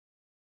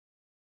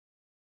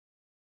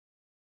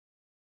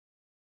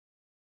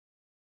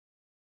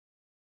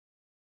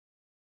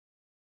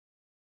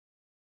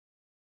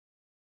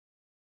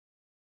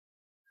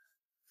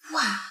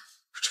哇，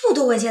这么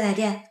多未接来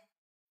电，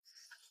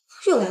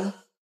又来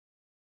了。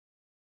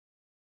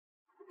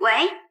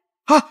喂，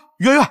啊，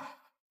圆圆，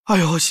哎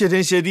呦，谢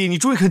天谢地，你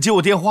终于肯接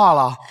我电话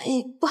了。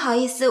不好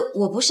意思，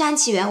我不是安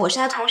启源，我是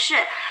他同事。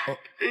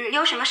你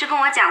有什么事跟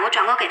我讲，我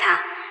转告给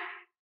他。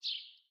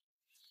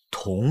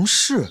同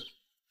事？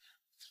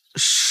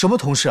什么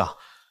同事啊？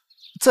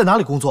在哪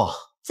里工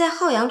作？在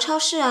浩洋超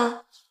市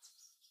啊。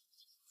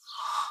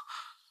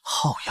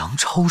浩洋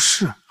超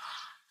市。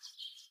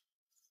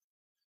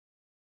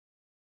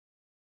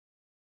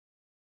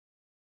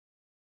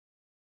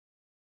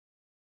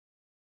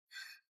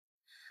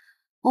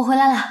我回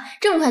来了，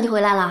这么快就回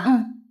来了？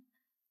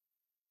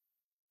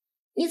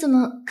你怎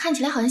么看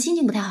起来好像心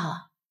情不太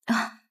好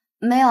啊？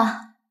没有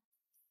啊。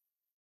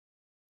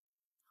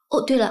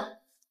哦，对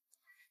了，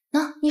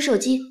你手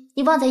机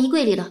你忘在衣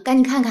柜里了，赶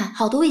紧看看，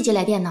好多未接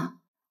来电呢。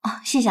哦，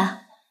谢谢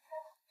啊。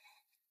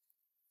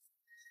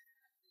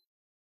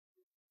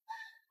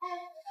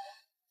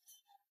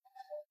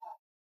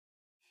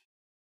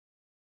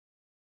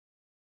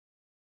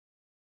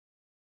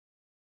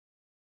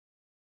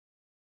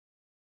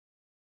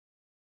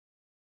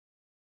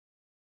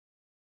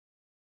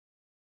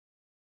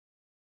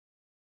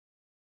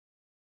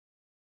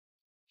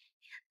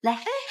来，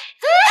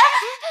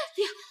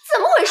怎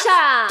么回事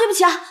啊？对不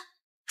起啊。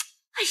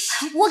哎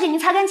呀，我给您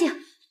擦干净。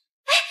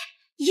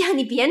哎呀，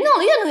你别弄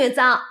了，越弄越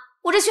脏。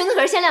我这裙子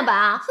可是限量版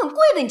啊，很贵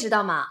的，你知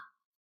道吗？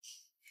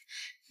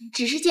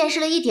只是溅湿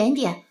了一点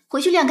点，回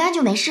去晾干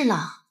就没事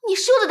了。你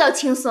说的倒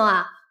轻松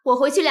啊！我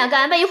回去晾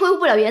干，万一恢复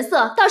不了原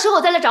色，到时候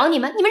我再来找你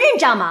们，你们认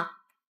账吗？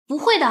不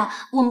会的，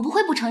我们不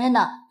会不承认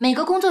的。每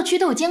个工作区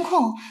都有监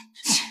控。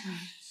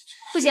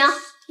不行，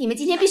你们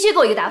今天必须给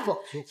我一个答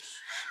复。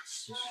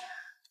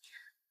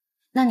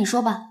那你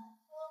说吧，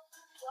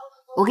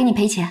我给你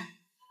赔钱。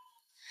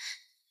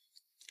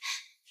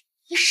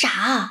你傻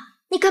啊？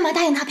你干嘛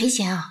答应他赔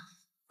钱啊？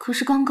可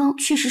是刚刚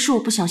确实是我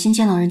不小心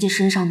溅到人家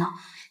身上的，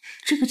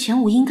这个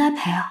钱我应该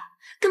赔啊。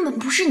根本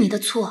不是你的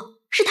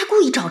错，是他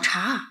故意找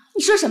茬。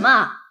你说什么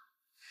啊？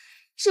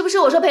是不是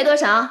我说赔多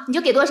少你就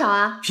给多少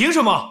啊？凭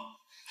什么？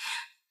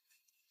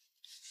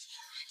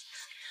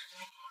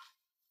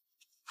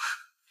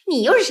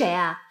你又是谁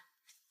啊？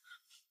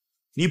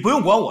你不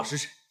用管我是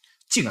谁，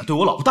竟敢对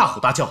我老婆大吼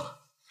大叫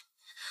的。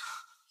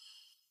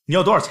你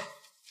要多少钱？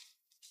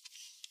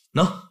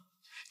能，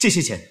这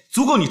些钱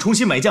足够你重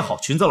新买一件好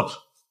裙子了吧？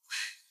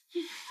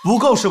不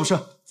够是不是？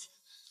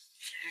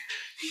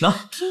能，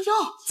天佑，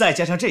再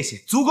加上这些，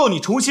足够你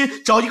重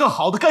新找一个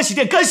好的干洗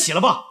店干洗了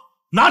吧？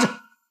拿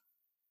着。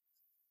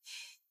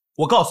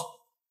我告诉你，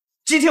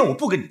今天我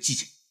不跟你计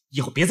较，以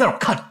后别再让我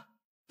看着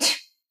你。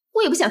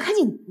我也不想看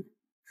见你。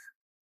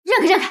让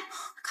开让开，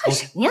看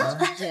什么呀？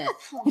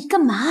你干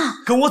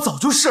嘛？跟我走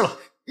就是了。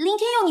林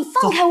天佑，你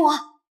放开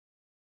我！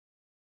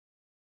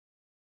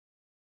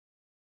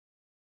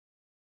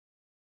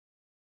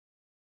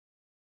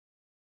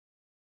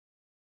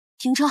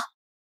停车！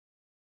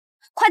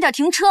快点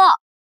停车！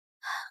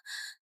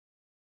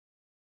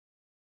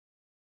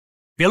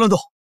别乱动，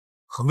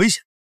很危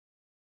险。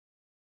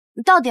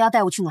你到底要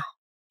带我去哪儿？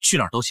去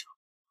哪儿都行，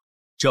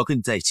只要跟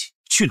你在一起，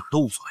去哪儿都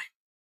无所谓。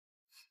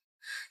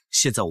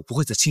现在我不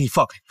会再轻易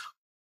放开你了，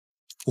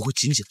我会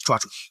紧紧的抓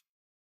住你，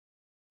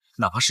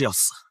哪怕是要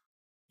死，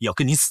也要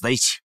跟你死在一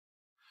起。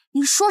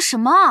你说什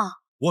么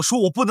啊？我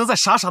说我不能再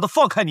傻傻的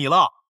放开你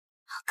了。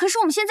可是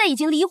我们现在已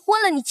经离婚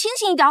了，你清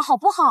醒一点好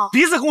不好？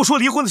别再跟我说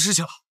离婚的事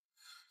情了，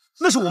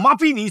那是我妈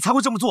逼你，你才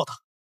会这么做的。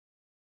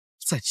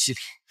在你心里，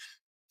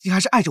你还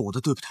是爱着我的，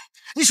对不对？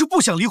你是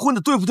不想离婚的，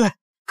对不对？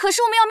可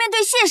是我们要面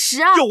对现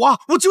实啊！有啊，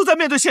我就在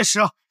面对现实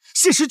啊！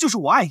现实就是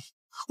我爱你，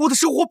我的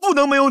生活不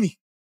能没有你。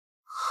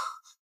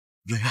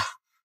圆圆，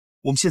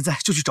我们现在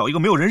就去找一个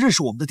没有人认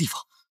识我们的地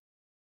方，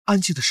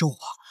安静的生活，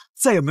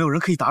再也没有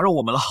人可以打扰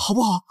我们了，好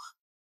不好？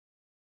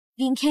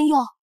林天佑，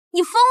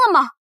你疯了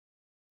吗？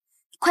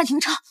快停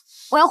车，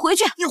我要回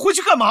去。你回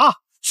去干嘛？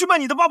去卖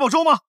你的八宝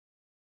粥吗？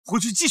回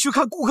去继续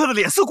看顾客的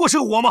脸色过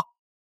生活吗？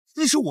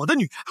你是我的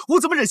女人，我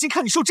怎么忍心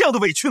看你受这样的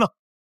委屈呢？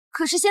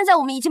可是现在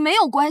我们已经没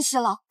有关系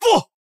了。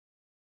不，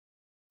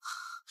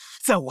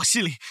在我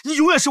心里，你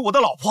永远是我的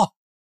老婆，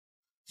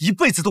一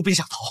辈子都别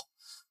想逃。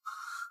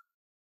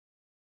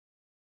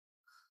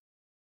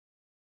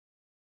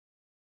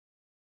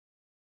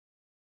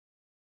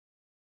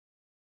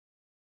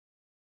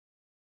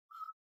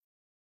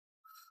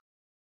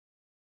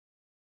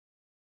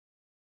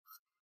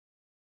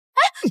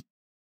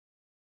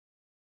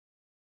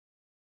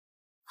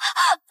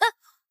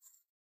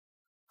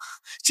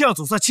这样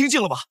总算清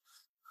静了吧？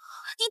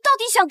你到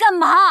底想干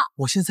嘛？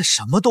我现在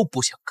什么都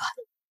不想干，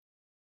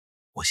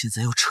我现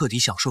在要彻底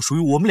享受属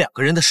于我们两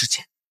个人的时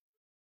间。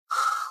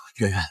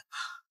圆圆，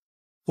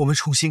我们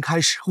重新开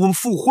始，我们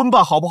复婚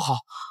吧，好不好？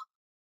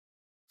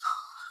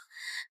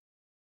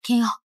天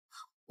佑，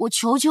我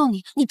求求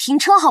你，你停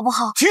车好不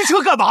好？停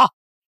车干嘛？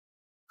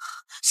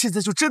现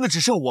在就真的只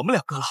剩我们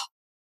两个了，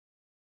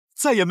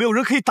再也没有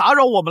人可以打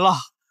扰我们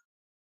了。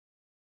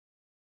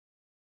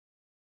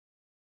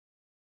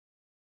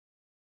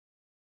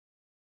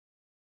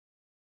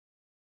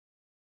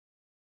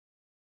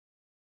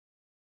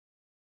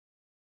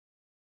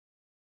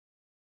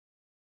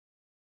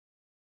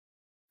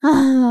哎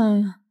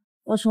呀，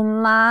我说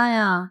妈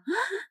呀，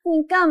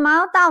你干嘛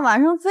要大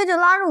晚上非得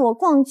拉着我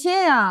逛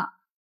街呀？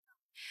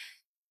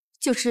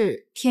就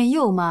是天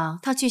佑嘛，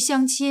他去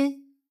相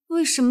亲，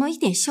为什么一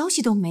点消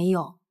息都没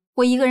有？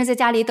我一个人在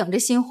家里等着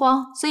心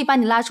慌，所以把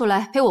你拉出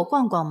来陪我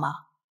逛逛嘛。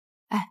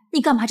哎，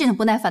你干嘛这种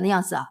不耐烦的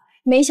样子啊？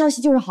没消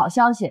息就是好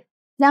消息，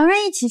两个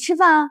人一起吃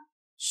饭，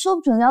说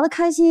不准聊得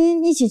开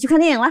心，一起去看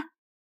电影了。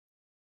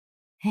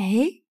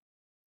哎，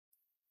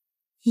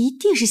一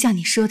定是像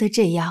你说的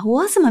这样，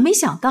我怎么没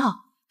想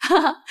到？哈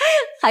哈，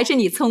还是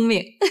你聪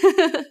明。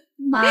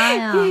妈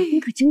呀，你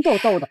可真够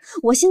逗的！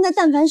我现在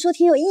但凡说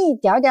天佑一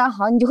点点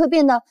好，你就会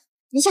变得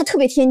一下特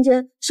别天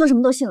真，说什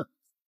么都信了。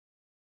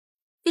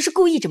你是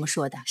故意这么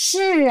说的？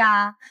是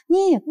啊，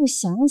你也不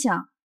想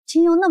想，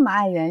天佑那么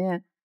爱圆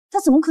圆，他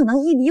怎么可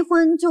能一离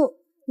婚就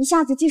一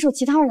下子接受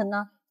其他人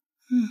呢？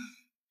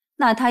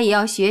那他也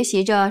要学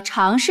习着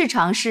尝试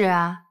尝试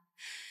啊。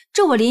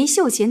这我林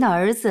秀琴的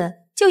儿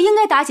子就应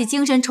该打起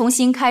精神重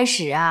新开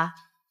始啊。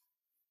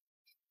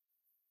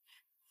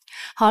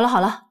好了好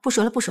了，不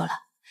说了不说了。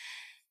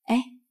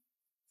哎，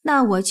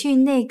那我去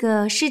那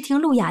个诗婷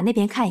路雅那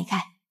边看一看，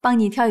帮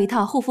你挑一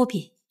套护肤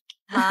品。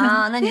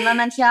好，那你慢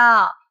慢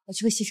挑，我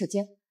去个洗手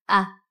间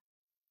啊。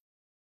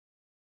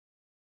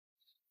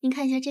您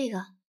看一下这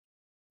个，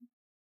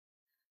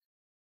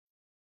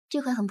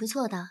这款很不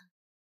错的。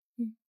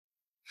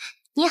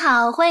你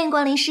好，欢迎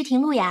光临诗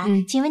婷路雅，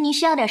请问您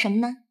需要点什么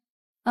呢？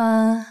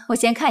我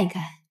先看一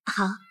看。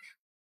好。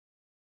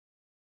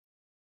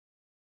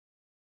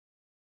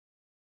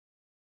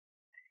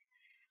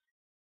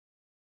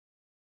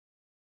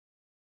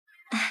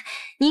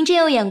您真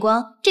有眼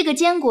光，这个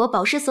坚果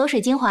保湿锁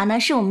水精华呢，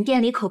是我们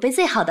店里口碑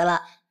最好的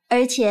了，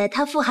而且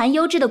它富含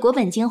优质的果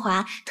本精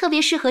华，特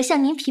别适合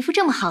像您皮肤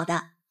这么好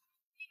的。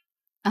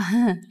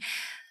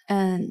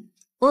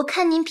我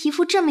看您皮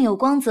肤这么有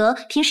光泽，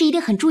平时一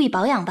定很注意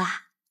保养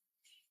吧？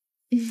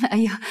哎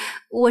呀，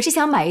我是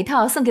想买一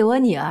套送给我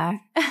女儿。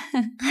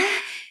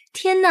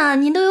天哪，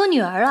您都有女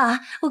儿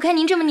了？我看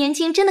您这么年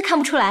轻，真的看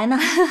不出来呢。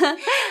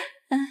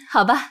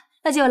好吧，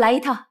那就来一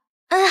套。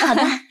好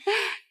的。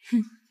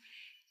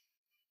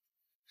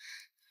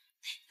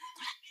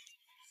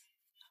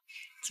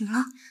怎么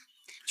了？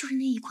就是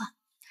那一款，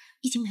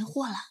已经没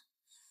货了。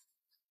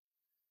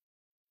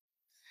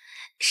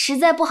实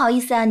在不好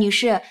意思啊，女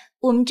士，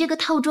我们这个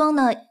套装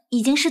呢，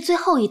已经是最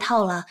后一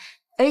套了，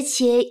而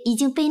且已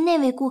经被那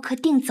位顾客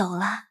订走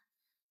了。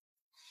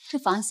这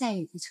防晒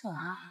也不错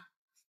啊。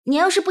你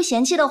要是不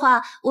嫌弃的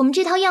话，我们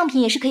这套样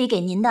品也是可以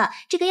给您的。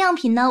这个样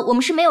品呢，我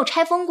们是没有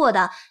拆封过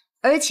的，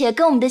而且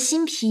跟我们的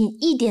新品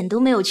一点都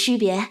没有区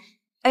别，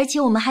而且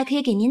我们还可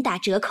以给您打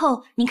折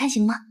扣，您看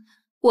行吗？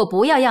我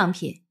不要样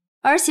品。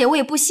而且我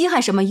也不稀罕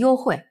什么优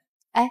惠，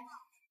哎，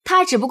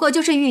他只不过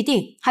就是预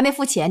定，还没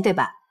付钱，对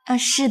吧？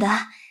是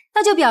的，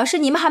那就表示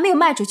你们还没有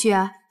卖出去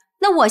啊。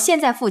那我现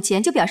在付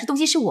钱，就表示东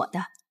西是我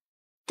的。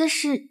但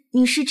是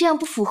女士这样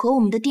不符合我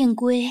们的店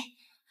规，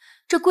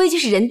这规矩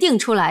是人定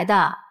出来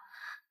的。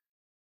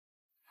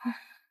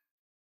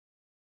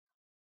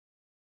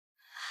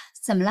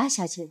怎么了，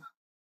小姐？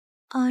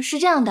是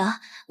这样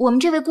的，我们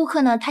这位顾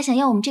客呢，他想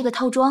要我们这个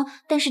套装，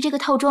但是这个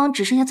套装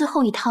只剩下最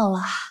后一套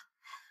了。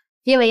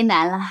别为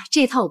难了，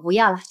这套我不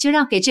要了，就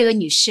让给这个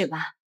女士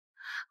吧。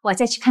我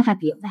再去看看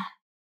别的。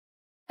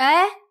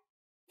哎，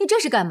你这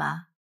是干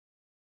嘛？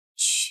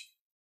嘘！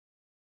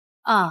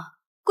啊，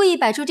故意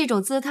摆出这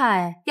种姿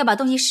态，要把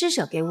东西施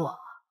舍给我，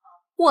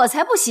我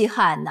才不稀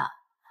罕呢。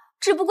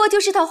只不过就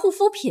是套护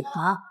肤品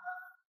嘛。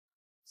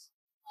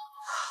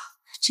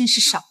真是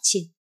少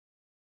见。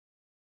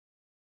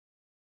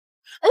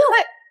哎呦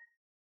喂！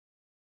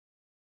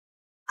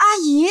阿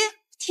姨，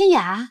天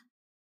雅。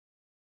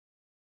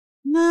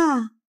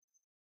妈，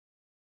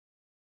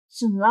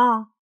怎么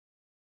了？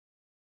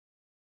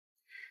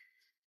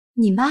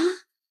你妈？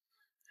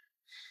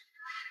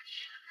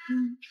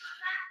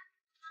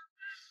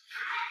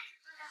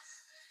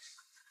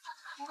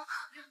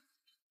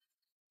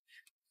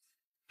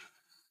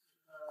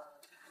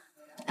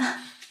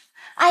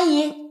阿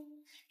姨，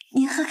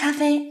您喝咖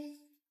啡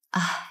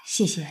啊，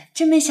谢谢。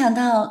真没想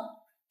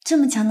到这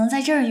么巧能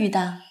在这儿遇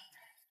到。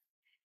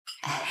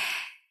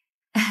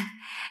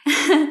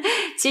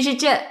其实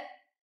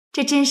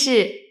这真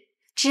是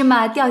芝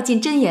麻掉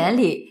进针眼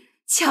里，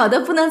巧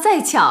的不能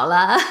再巧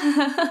了。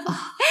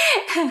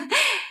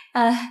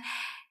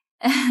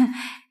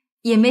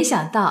也没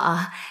想到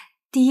啊，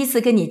第一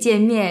次跟你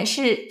见面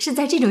是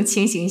在这种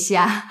情形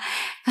下。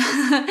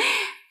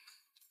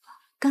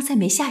刚才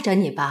没吓着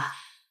你吧？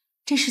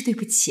真是对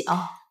不起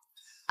哦。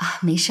啊，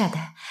没事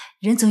的，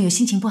人总有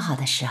心情不好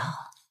的时候。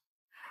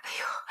哎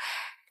呦，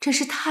真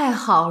是太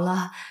好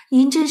了，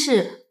您真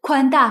是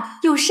宽大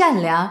又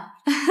善良。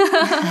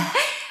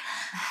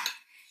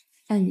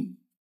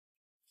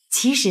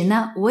其实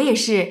呢，我也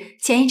是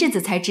前一阵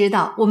子才知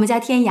道，我们家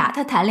天雅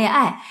她谈恋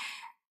爱。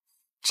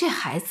这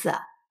孩子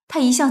啊，他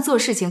一向做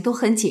事情都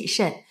很谨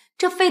慎，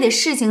这非得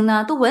事情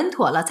呢都稳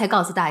妥了才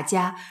告诉大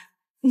家，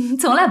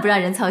从来不让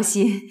人操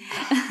心。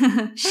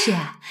是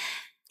啊，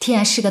天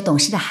雅是个懂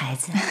事的孩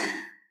子。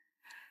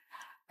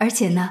而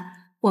且呢，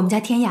我们家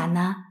天雅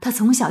呢，她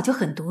从小就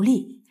很独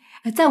立，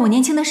在我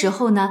年轻的时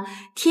候呢，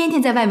天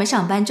天在外面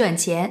上班赚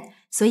钱，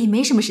所以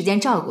没什么时间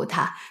照顾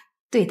她，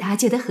对她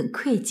觉得很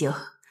愧疚。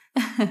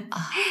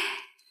啊，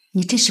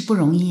你真是不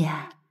容易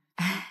啊！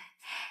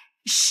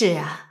是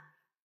啊，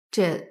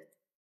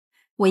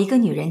我一个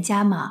女人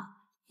家嘛，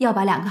要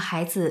把2个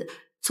孩子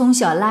从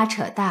小拉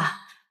扯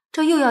大，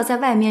这又要在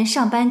外面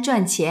上班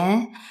赚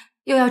钱，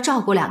又要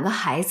照顾2个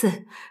孩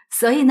子，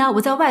所以呢，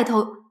我在外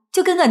头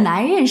就跟个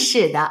男人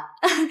似的，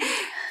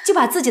就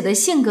把自己的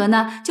性格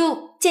呢，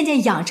就渐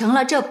渐养成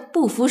了这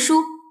不服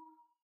输。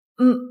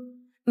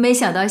没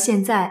想到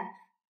现在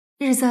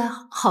日子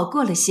好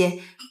过了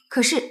些，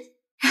可是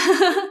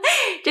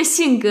这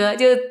性格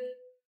就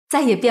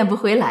再也变不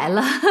回来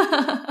了。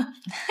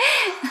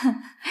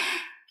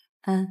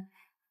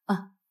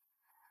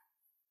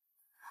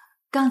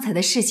刚才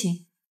的事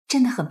情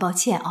真的很抱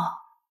歉哦。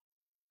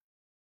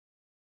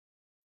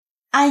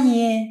阿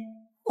姨，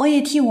我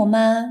也替我妈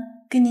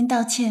跟您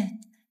道歉。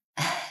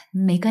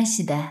没关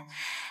系的，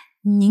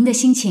您的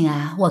心情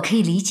啊，我可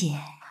以理解。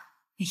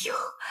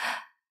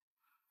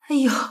哎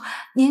呦，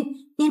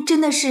您真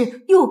的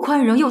是又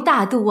宽容又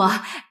大度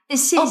啊！谢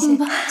谢，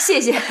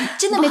谢谢，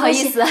真的没关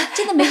系，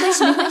真的没关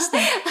系，没关系的。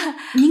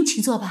您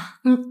请坐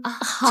吧。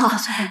好，坐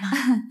吧，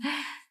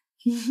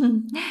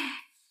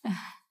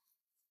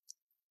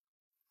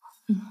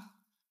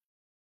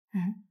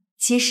妈。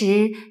其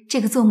实这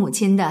个做母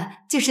亲的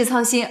就是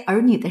操心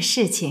儿女的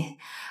事情，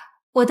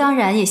我当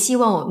然也希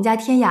望我们家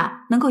天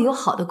雅能够有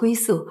好的归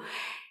宿。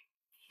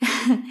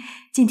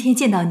今天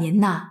见到您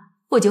呐，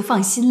我就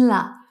放心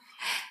了。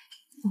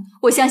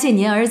我相信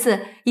您儿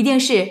子一定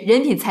是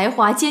人品才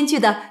华兼具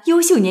的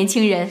优秀年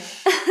轻人。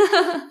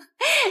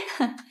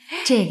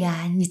这个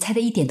啊，你猜的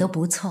一点都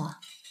不错。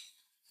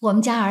我们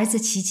家儿子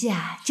奇迹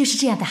啊，就是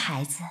这样的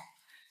孩子。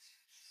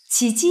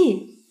奇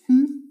迹？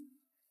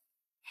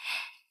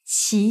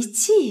奇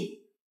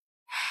迹？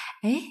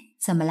哎，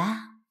怎么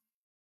啦？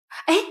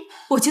哎，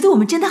我觉得我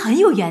们真的很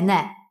有缘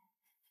呢。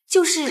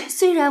就是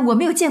虽然我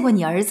没有见过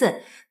你儿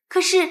子，可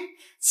是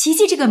奇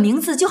迹这个名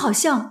字就好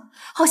像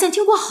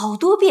听过好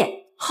多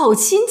遍，好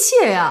亲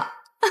切呀。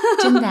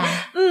真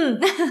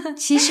的？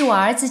其实我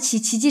儿子起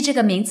奇迹这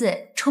个名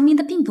字出名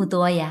的并不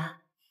多呀。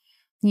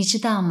你知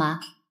道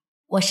吗？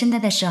我生他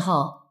的时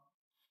候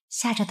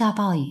下着大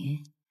暴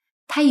雨，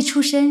他一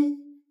出生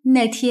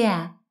那天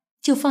啊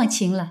就放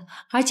晴了，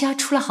而且还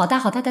出了好大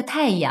好大的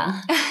太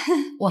阳。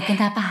我跟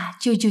他爸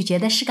就觉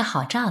得是个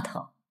好兆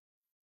头。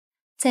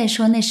再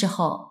说那时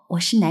候我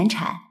是难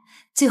产，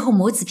最后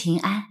母子平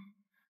安，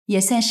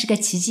也算是个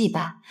奇迹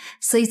吧，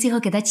所以最后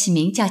给他起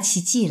名叫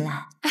奇迹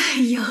了。哎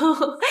呦，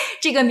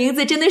这个名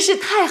字真的是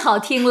太好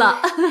听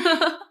了。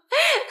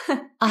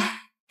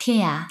啊，天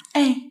雅，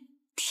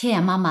天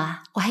雅妈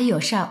妈，我还有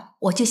事儿，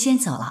我就先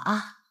走了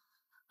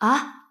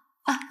啊。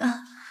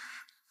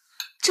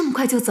这么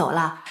快就走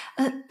了？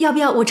要不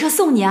要我车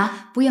送你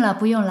啊？不用了，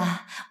不用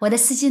了，我的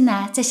司机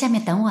呢在下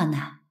面等我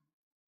呢。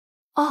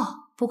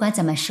哦，不管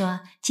怎么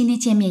说，今天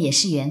见面也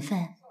是缘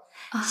分。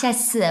下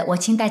次我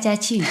请大家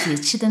去一聚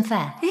吃顿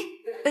饭。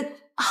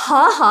好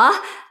啊好啊，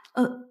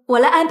我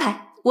来安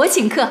排，我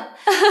请客。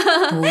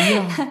不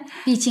用，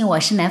毕竟我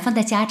是男方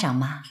的家长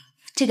嘛，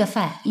这个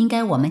饭应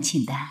该我们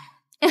请的。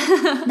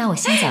那我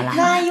先走了。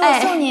那阿姨，我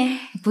送你。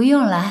不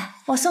用了，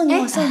我送你，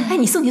我送你。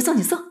你送。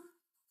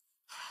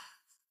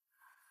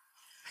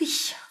哎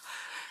呀，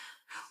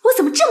我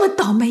怎么这么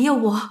倒霉呀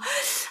我！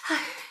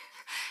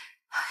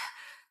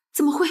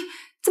怎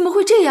么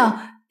会这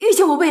样遇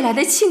见我未来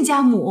的亲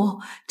家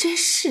母？真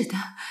是的！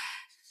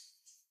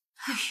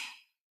哎呀，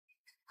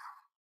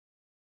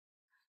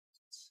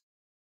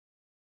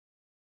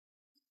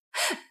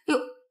哟，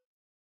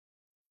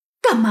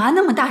干嘛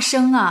那么大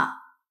声啊？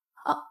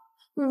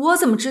我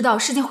怎么知道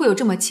事情会有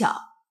这么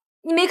巧？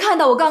你没看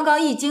到我刚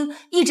刚已经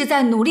一直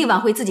在努力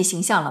挽回自己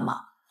形象了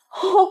吗？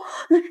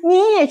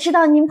您也知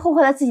道您破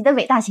坏了自己的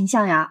伟大形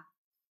象呀？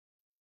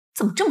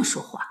怎么这么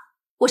说话？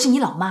我是你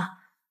老妈。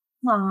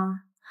妈，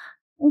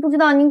您不知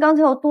道您刚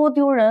才有多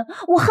丢人，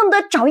我恨不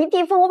得找一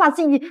地缝我把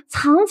自己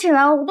藏起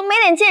来，我都没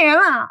脸见人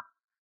了。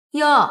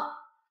哟，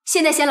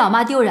现在嫌老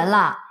妈丢人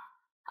了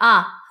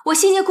啊？我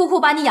辛辛苦苦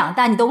把你养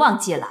大，你都忘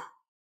记了，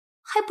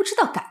还不知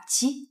道感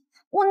激？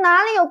我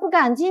哪里有不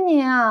感激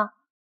您啊？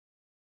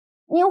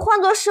您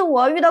换作是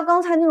我遇到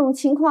刚才那种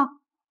情况，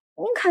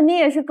您肯定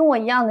也是跟我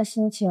一样的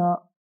心情。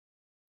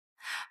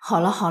好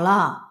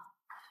了，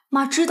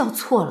妈知道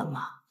错了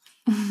嘛。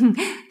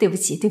对不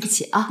起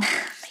啊。没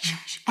事。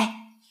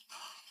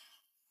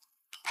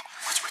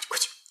过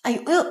去。哎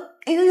呦！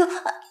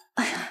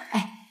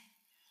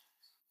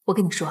我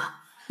跟你说，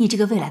你这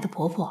个未来的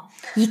婆婆，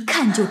一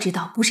看就知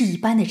道不是一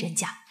般的人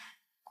家，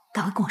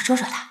赶快跟我说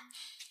说她。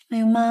哎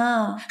呦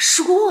妈，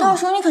说，到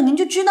时候你肯定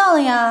就知道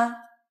了呀。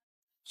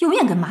永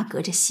远跟妈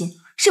隔着心，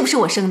是不是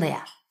我生的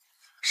呀？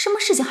什么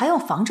事情还要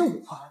防着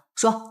我？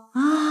说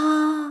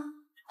啊，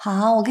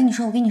好，我跟你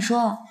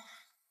说。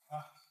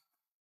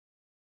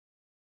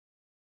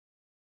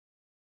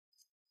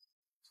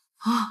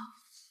啊，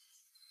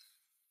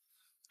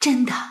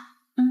真的？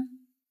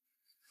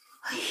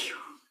哎呦，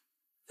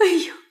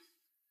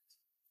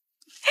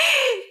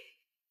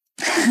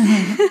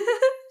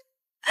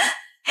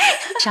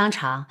商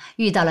场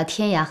遇到了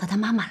天涯和他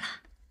妈妈了。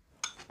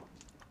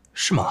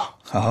是吗？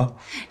啊？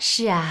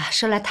是啊，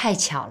说来太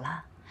巧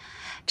了，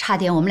差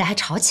点我们俩还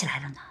吵起来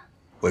了呢。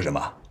为什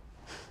么？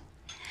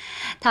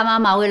他妈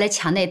妈为了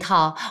抢那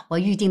套我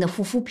预定的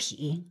护肤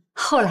品，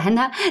后来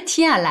呢，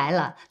天涯来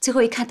了，最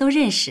后一看都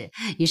认识，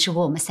于是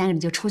我们3个人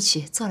就出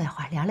去坐了一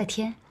会儿，聊了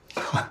天。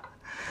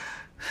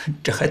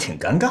这还挺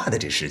尴尬的，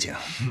这事情。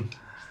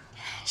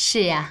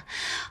是呀，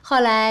后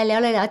来聊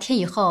了聊天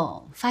以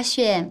后，发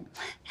现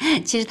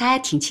其实她还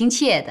挺亲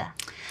切的。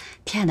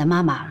天涯的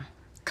妈妈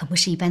可不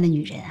是一般的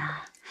女人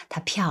啊，她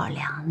漂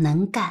亮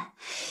能干，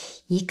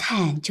一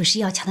看就是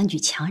要强的女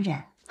强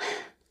人。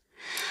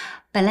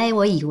本来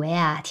我以为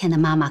啊，天涯的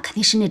妈妈肯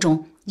定是那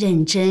种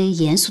认真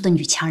严肃的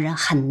女强人，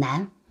很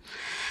难。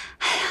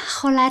哎呀，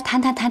后来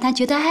谈，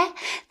觉得哎，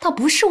倒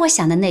不是我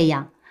想的那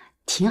样，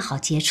挺好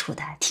接触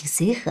的，挺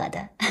随和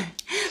的。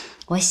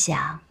我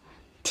想，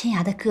天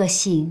涯的个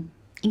性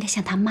应该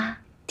像他妈，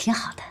挺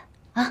好的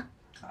啊。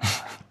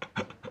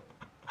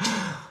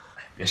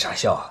别傻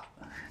笑啊！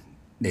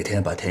哪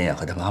天把天涯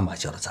和他妈妈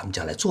叫到咱们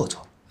家来坐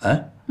坐，啊？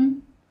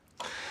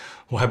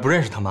我还不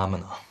认识他妈妈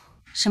呢。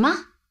什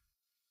么？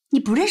你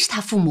不认识他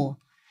父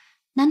母？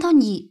难道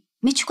你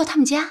没去过他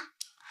们家？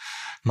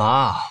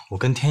妈，我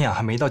跟天涯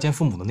还没到见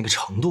父母的那个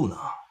程度呢。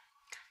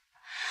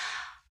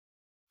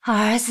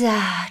儿子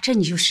啊，这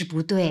你就是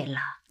不对了。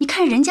你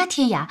看人家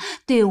天涯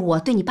对我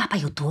对你爸爸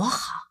有多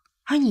好，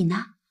而你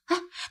呢，哎，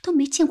都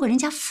没见过人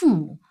家父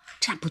母，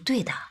这样不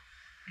对的。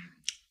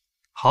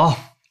好，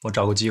我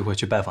找个机会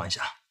去拜访一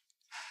下。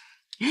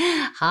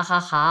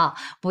好，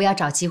不要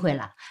找机会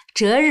了，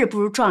择日不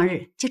如撞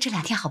日，就这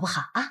2天好不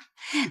好啊？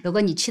如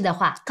果你去的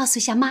话，告诉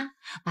一下妈，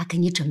妈给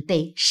你准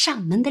备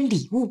上门的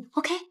礼物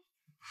 ，OK？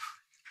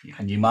 你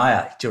看你妈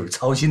呀，就是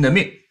操心的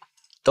命，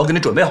都给你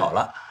准备好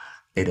了。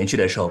哪天去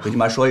的时候跟你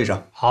妈说一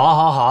声。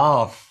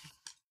好。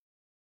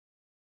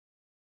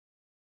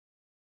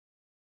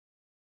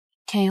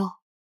天佑，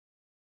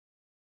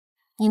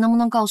你能不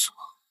能告诉我，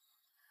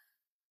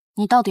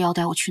你到底要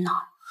带我去哪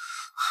儿？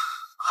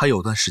还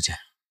有段时间，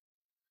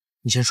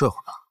你先睡会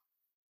儿吧。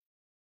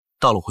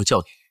到了我会叫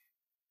你。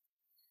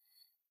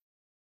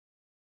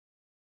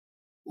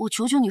我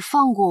求求你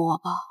放过我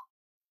吧。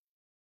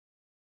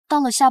到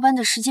了下班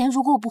的时间，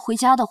如果我不回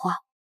家的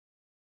话，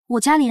我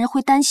家里人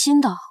会担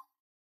心的。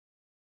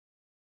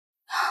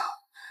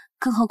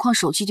更何况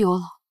手机丢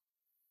了，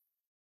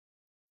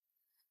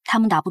他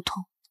们打不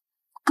通，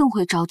更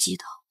会着急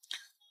的。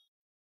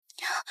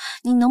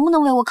你能不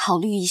能为我考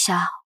虑一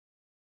下？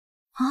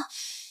啊？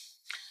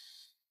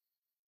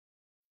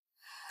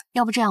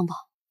要不这样吧，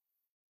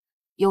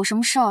有什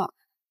么事儿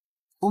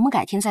我们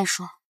改天再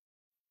说。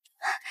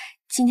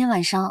今天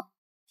晚上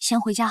先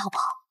回家好不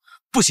好？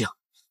不行，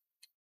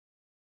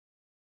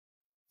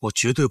我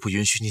绝对不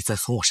允许你再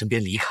从我身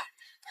边离开，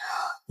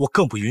我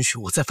更不允许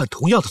我再犯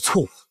同样的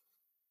错误。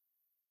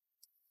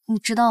你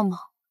知道吗？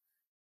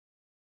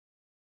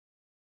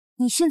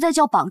你现在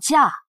叫绑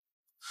架。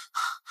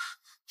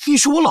你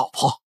是我老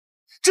婆，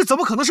这怎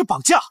么可能是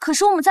绑架？可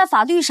是我们在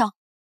法律上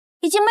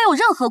已经没有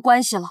任何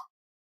关系了，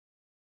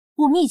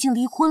我们已经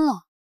离婚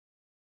了，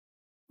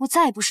我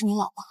再也不是你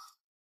老婆了。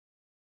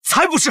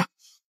才不是！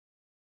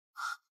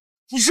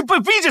你是被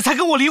逼着才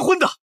跟我离婚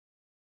的，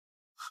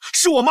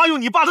是我妈用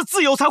你爸的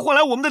自由才换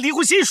来我们的离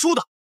婚协议书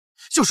的。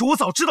要是我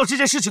早知道这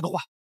件事情的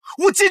话，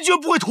我坚决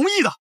不会同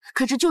意的。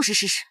可这就是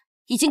事实，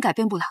已经改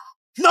变不了了。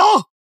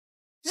能，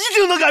一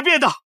定能改变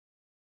的。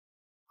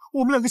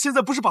我们2个现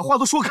在不是把话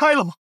都说开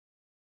了吗？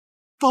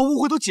把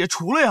误会都解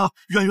除了呀，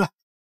圆圆。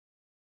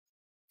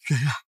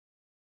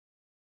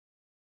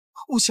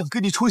我想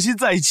跟你重新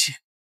在一起。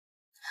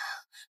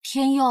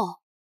天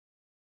佑，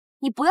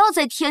你不要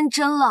再天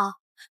真了，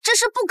这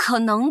是不可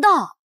能的。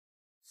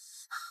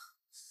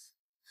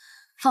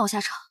放我下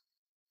车。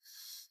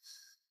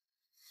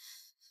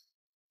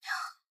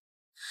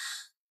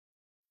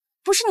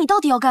不是，你到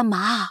底要干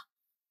嘛？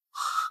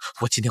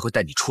我今天会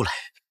带你出来，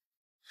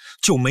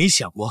就没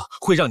想过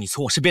会让你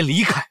从我身边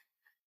离开。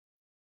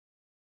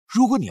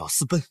如果你要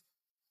私奔，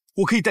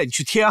我可以带你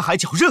去天涯海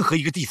角任何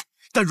一个地方，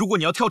但如果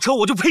你要跳车，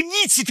我就陪你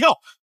一起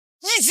跳，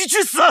一起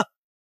去死。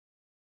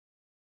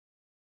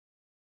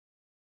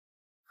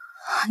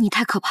你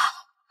太可怕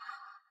了。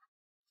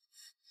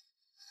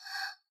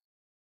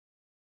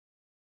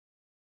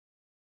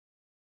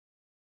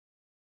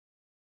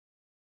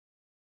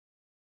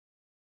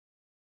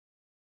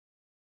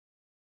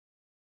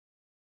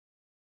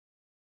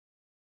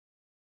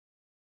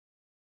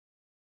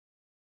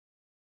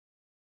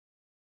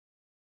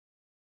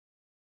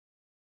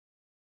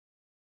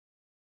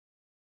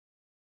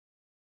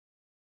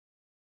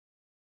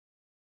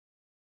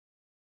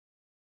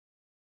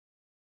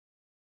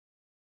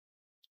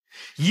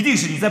一定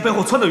是你在背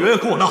后撺掇圆圆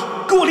跟我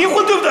闹，跟我离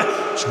婚，对不对？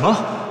什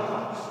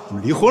么？你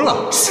们离婚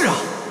了？是啊，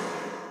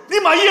你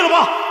满意了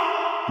吗？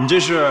你这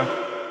是？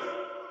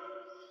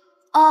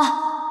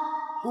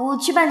我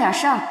去办点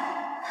事儿，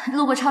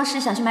路过超市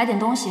想去买点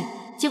东西，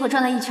结果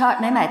转了一圈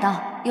没买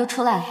到，又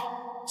出来了。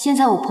现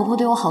在我婆婆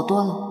对我好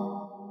多了，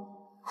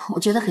我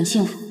觉得很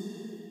幸福。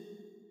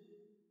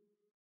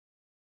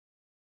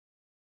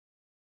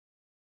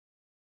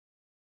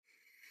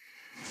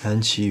南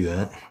奇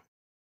缘，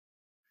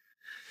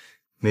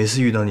每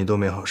次遇到你都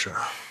没好事儿。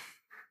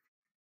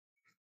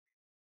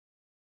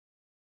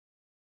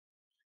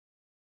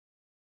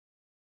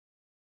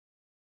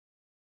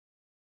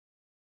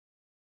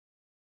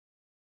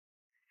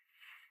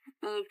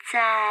你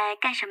在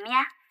干什么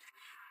呀？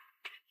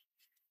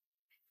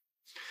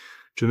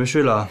准备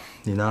睡了，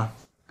你呢？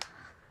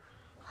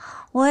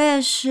我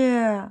也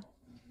是。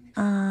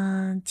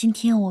今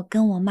天我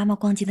跟我妈妈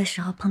逛街的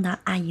时候碰到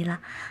阿姨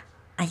了，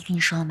阿姨跟你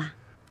说了吗？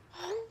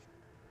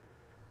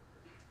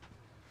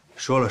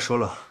说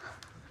了。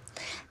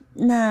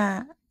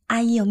那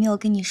阿姨有没有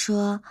跟你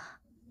说，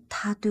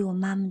她对我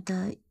妈妈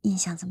的印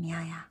象怎么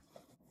样呀？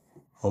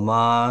我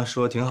妈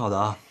说挺好的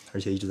啊，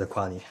而且一直在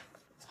夸你。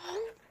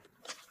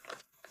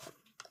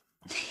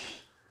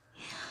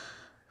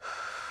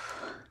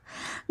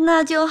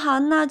那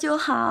就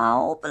好，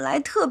我本来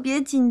特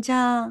别紧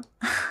张，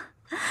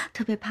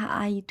特别怕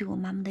阿姨对我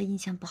妈妈的印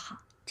象不好。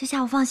这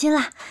下我放心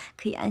了，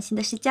可以安心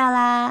的睡觉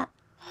啦。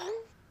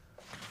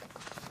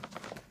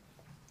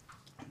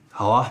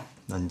好啊，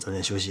那你早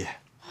点休息。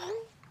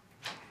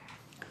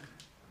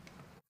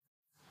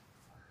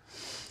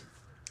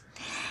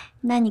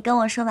那你跟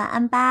我说晚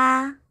安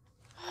吧。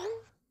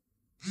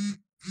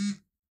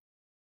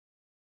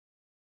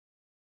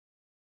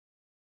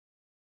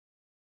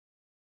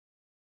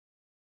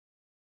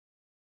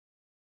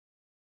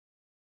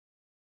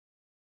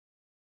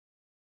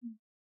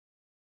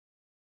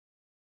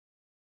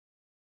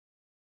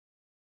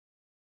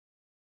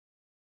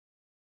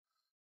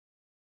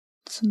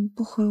怎么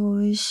不回我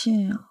微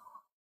信啊？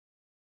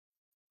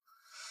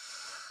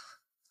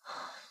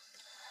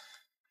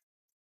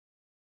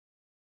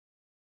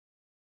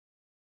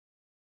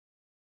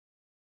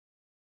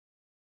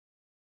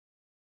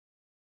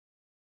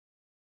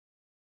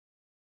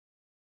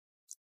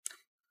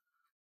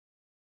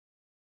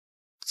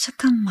在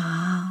干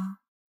嘛？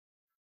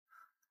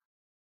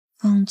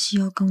忘记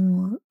要跟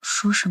我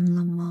说什么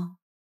了吗？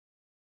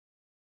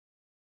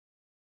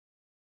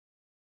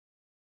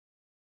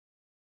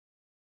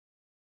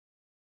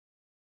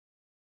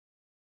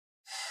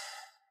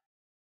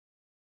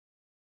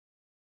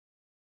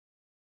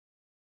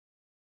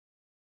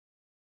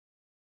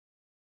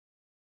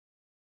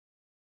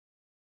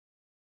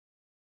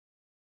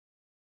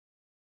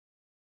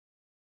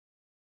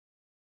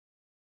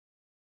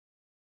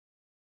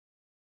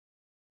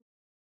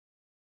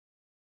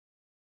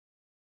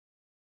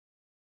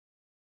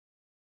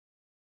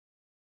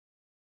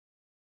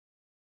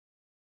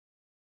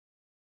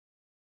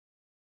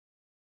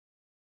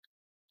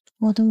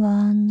我的晚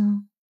安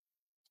呢？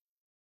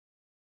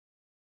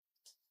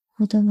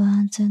我的晚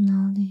安在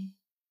哪里？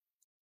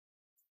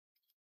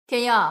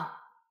天耀，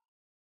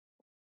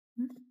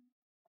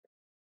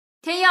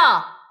天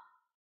耀，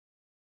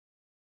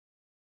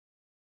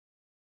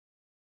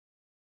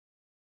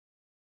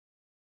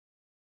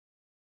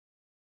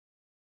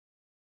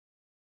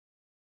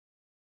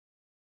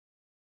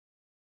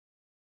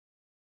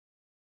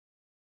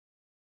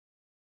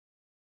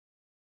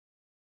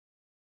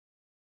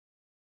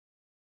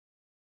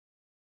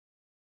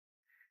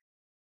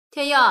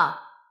天耀，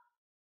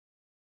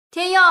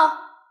天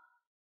耀。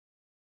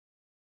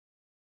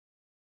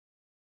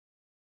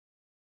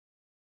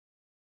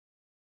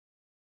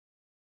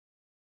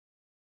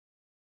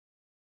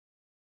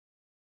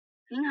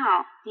您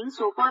好，您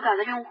所拨打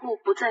的用户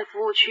不在服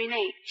务区内，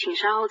请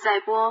稍后再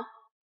拨。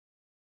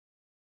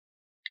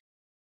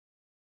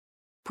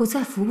不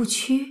在服务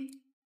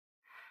区，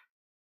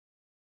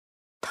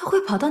他会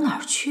跑到哪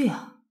儿去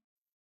啊？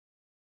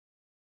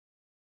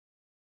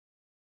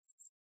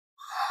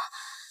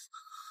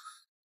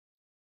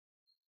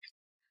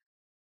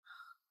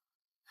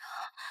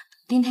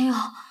林天佑，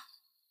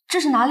这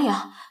是哪里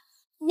啊？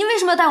你为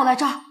什么要带我来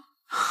这儿？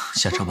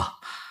下车吧。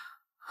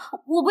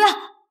我不要，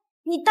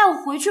你带我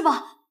回去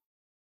吧。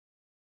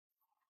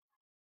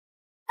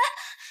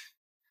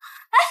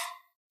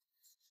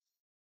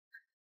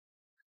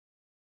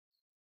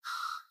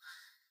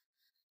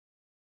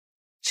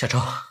下车，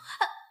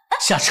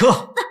下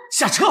车，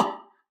下车！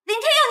林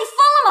天佑，你疯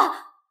了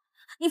吗？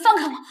你放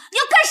开我！你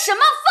要干什么？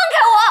放开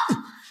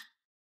我！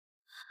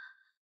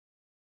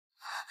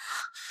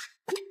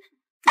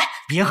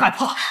别害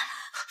怕，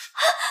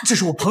这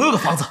是我朋友的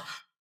房子，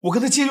我跟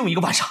他借用一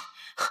个晚上。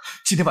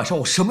今天晚上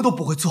我什么都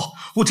不会做，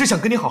我只想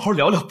跟你好好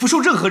聊聊，不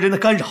受任何人的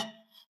干扰。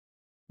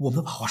我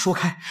们把话说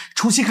开，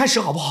重新开始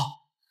好不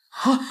好？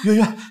啊，圆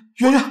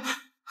圆，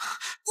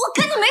我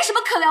跟你没什么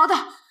可聊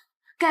的，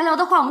该聊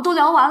的话我们都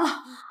聊完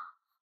了。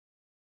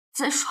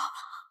再说，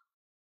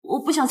我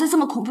不想在这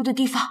么恐怖的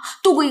地方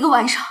度过一个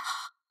晚上。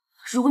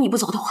如果你不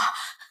走的话，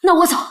那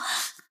我走。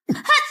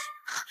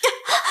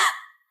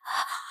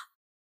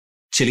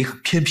这里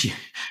很偏僻，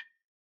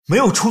没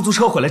有出租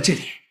车回来这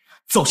里，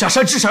走下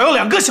山至少要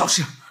2个小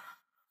时。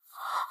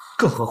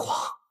更何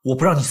况我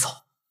不让你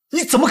走，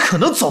你怎么可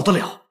能走得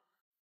了？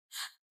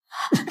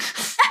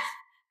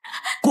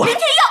过来，林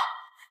天佑，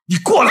你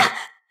过来！林天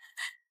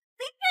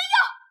佑，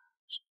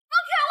放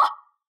开我！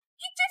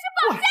你这是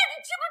绑架，你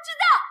知不知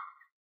道？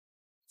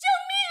救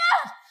命啊！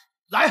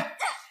来，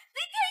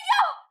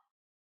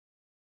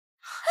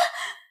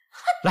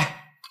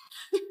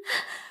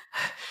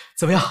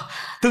怎么样？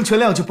灯全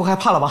亮就不害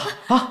怕了吧？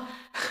啊，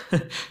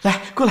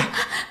来，过来，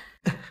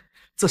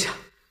坐下，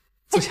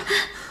坐下。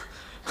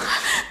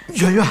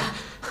圆圆，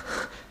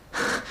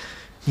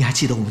你还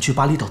记得我们去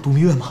巴厘岛度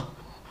蜜月吗？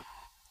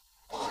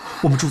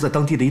我们住在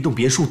当地的一栋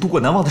别墅，度过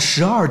难忘的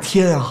12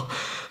天啊！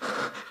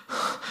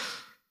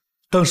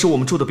当时我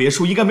们住的别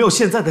墅应该没有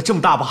现在的这么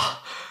大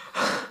吧？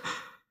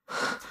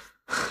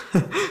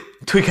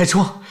推开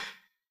窗，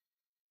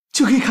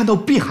就可以看到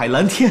碧海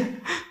蓝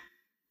天，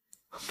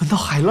闻到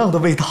海浪的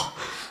味道。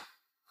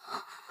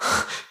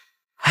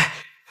哎，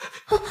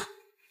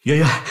圆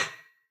圆，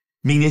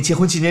明年结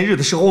婚纪念日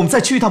的时候，我们再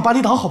去一趟巴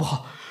厘岛好不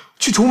好？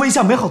去重温一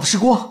下美好的时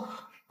光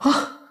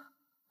啊！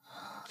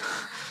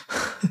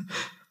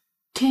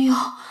天佑，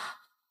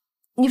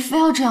你非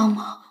要这样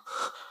吗？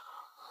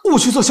我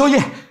去做宵夜，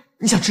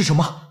你想吃什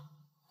么？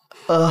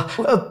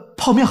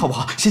泡面好不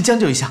好？先将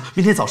就一下，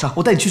明天早上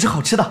我带你去吃好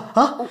吃的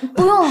啊！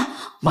不用了，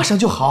马上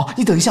就好，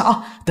你等一下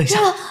啊，等一下。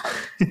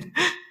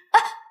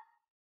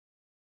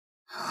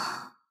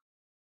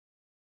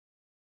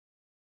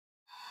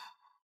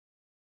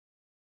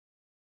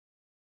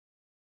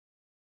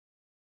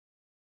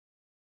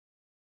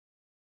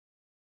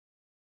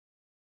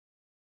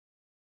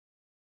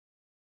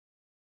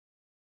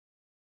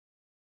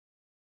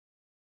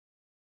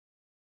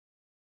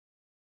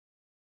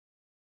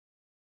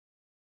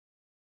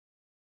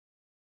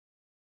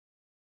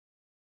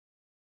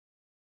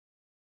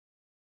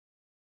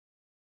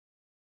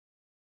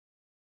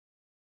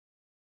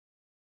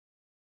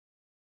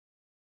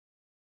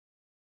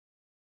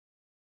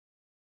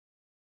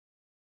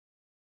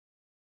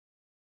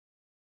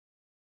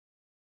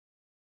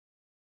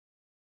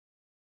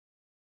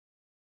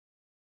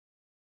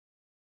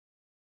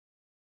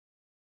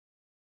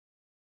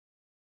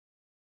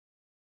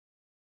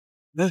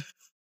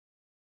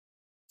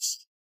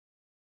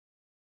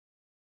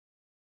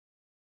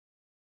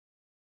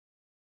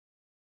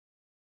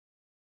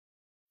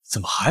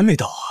怎么还没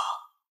到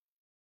啊？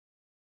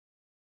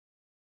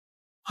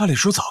按理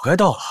说早该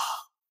到了。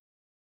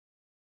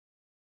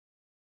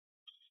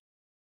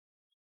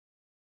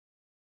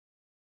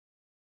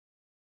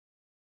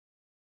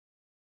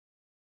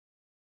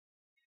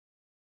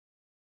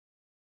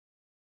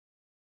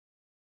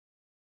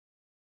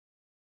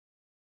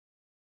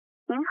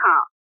您好，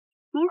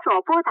您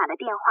所拨打的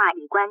电话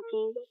已关机。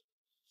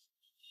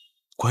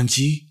关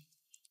机？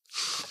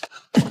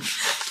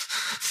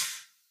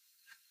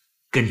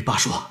跟你爸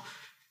说，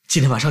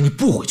今天晚上你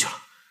不回去了。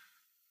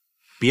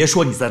别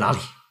说你在哪里，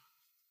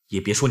也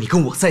别说你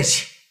跟我在一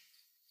起。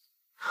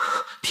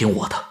听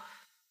我的，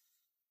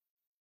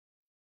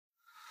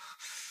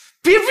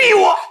别逼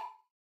我！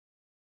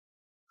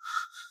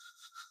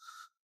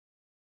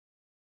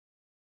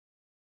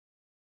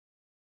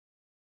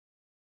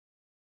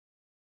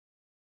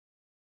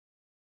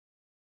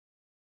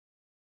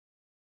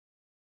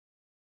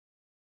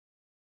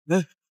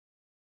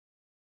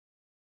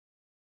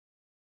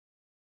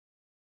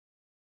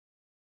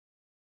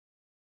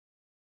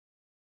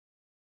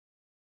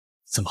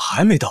怎么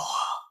还没到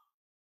啊？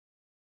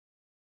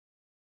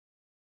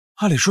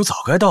按理说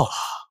早该到了。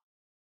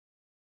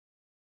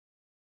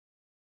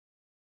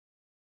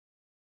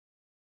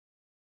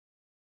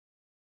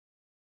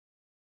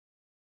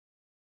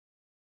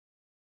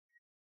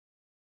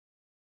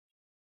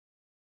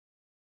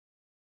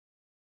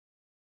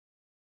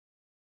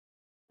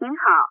您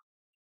好，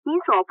您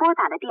所拨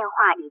打的电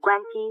话已关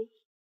机。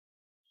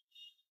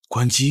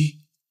关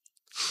机？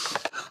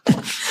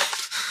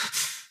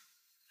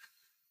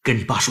跟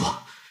你爸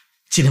说，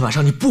今天晚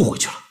上你不回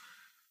去了。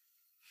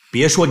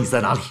别说你在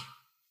哪里，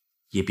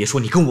也别说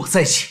你跟我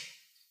在一起。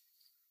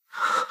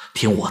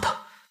听我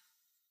的，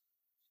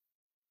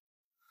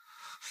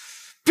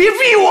别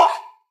逼我！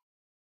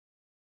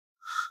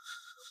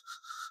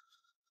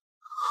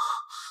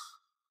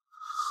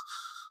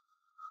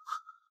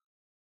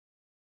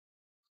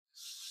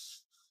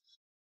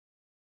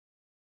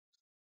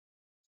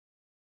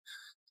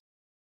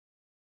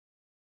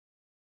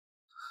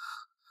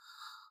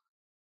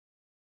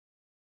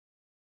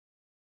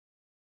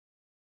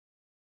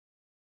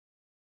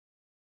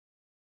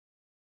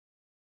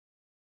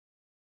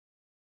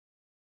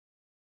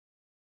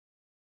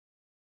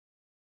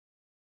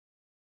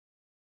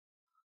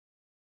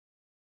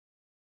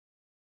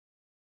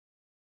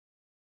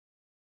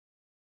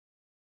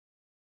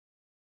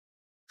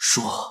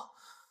说，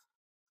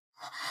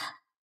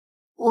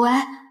喂，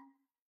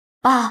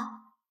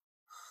爸，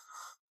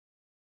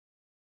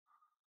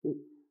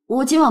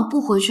我今晚不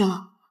回去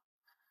了。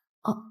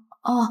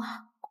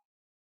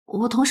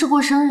我同事过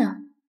生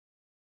日，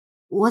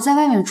我在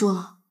外面住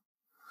了。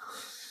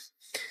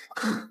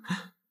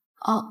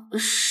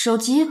手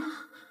机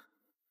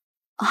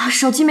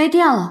没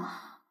电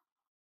了。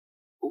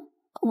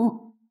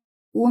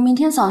我明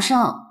天早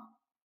上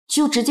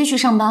就直接去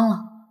上班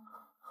了。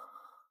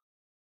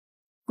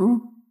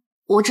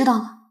我知道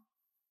了。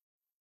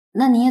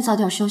那你也早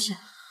点休息，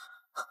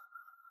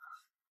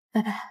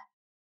拜拜。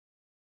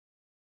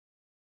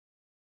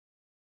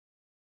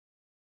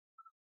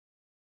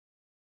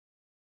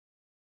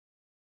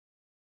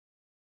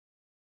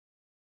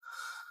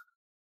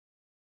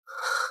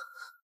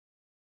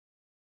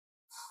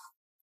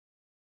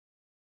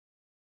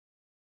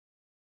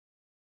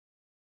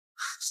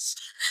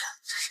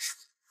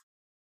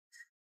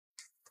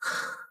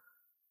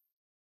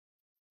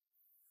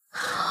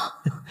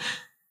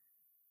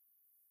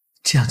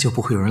这样就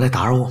不会有人来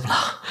打扰我们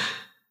了。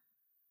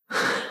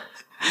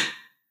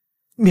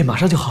面马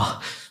上就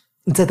好，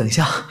你再等一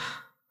下。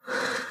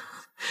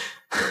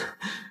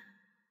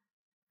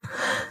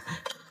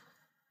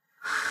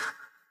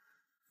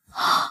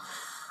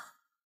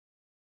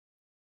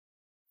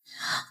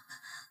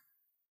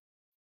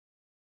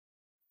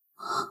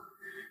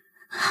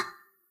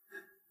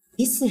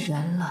急死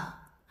人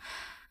了！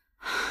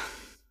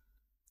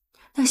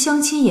那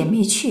相亲也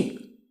没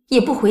去，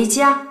也不回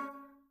家，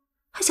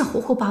还想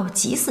活活把我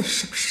急死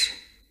是不是？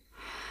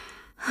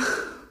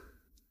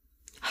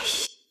哎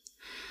呀！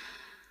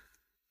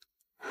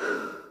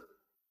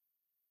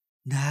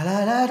哒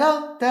啦啦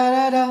当哒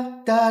啦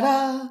当哒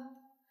啦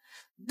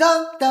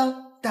当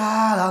当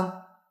哒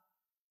啷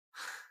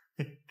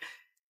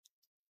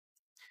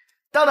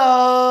当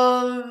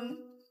当。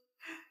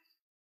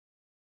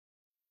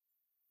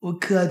我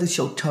可爱的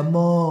小馋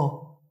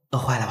猫，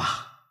坏了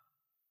吧？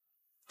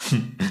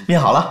面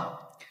好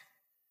了，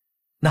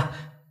那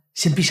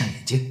先闭上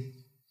眼睛。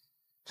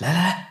来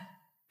来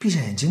来，闭上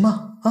眼睛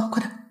嘛！啊，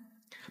快点，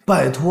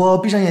拜托，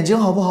闭上眼睛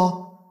好不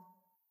好？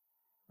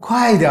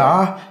快点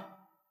儿！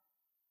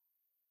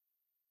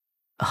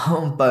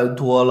拜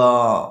托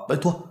了，拜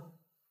托。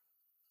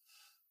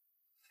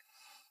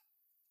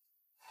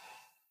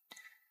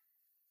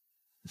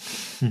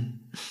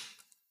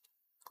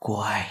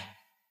乖，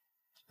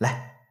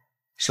来。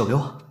手给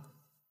我，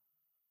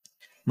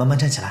慢慢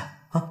站起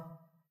来啊！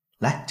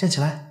来，站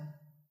起来，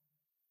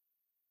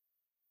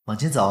往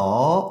前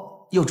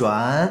走，右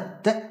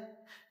转，对，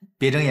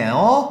别睁眼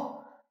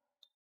哦。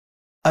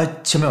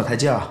前面有台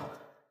阶啊，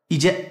一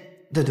阶，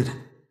对对对，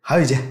还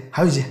有一阶，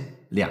还有一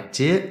阶，两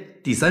阶，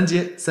第三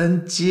阶，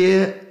三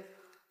阶，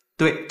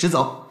对，直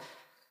走。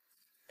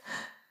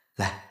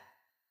来，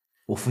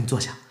我扶你坐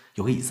下，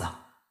有个椅子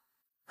啊，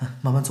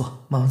慢慢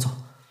坐，慢慢坐。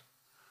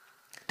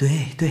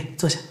对对，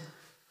坐下。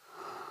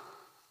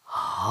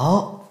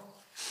好，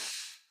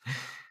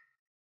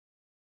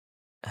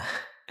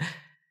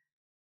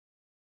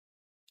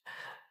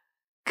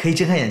可以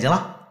睁开眼睛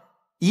了。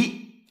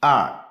1、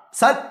2、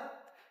3，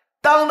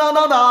当当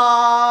当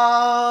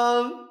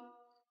当！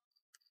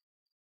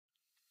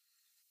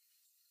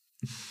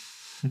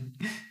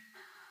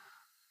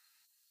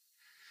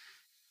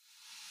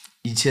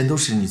以前都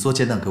是你做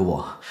煎蛋给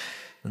我，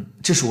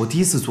这是我第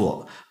一次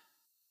做。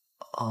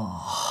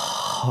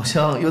好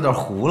像有点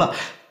糊了，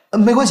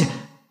没关系。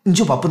你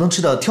就把不能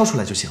吃的挑出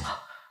来就行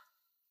了。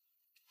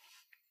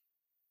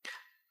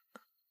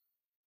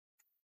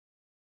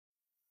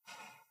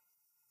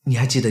你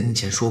还记得你以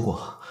前说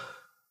过，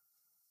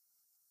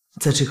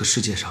在这个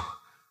世界上，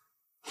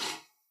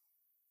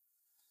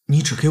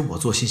你只给我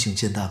做新型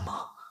煎蛋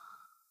吗？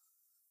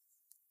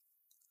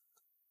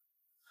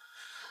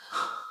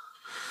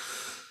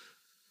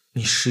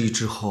你失忆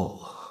之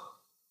后，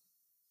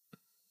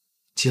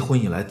结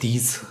婚以来第一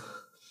次。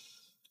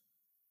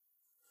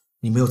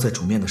你没有在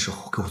煮面的时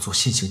候给我做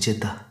新型煎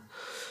蛋，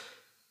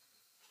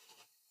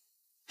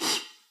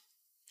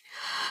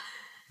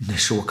那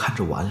时我看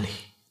着碗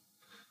里，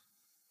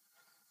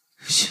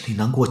心里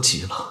难过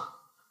极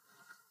了。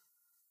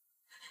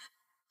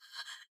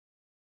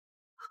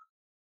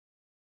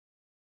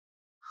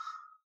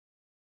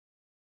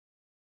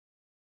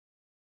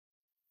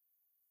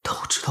但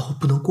我知道我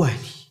不能怪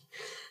你，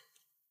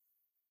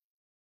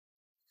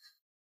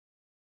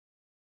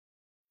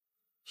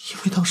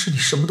因为当时你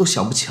什么都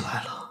想不起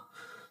来了。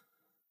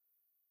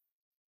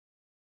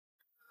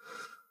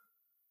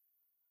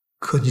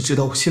可你知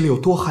道我心里有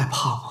多害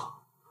怕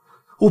吗？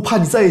我怕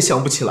你再也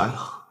想不起来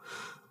了。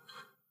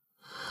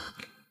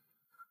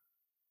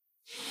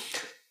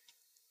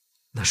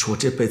那是我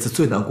这辈子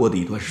最难过的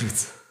一段日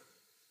子。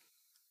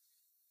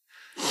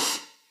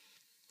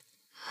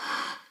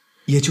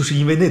也就是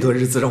因为那段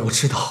日子，让我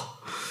知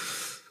道，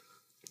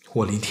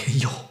我林天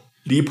佑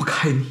离不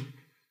开你。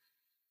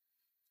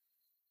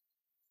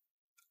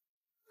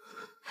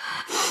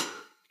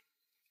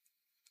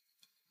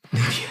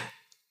那天。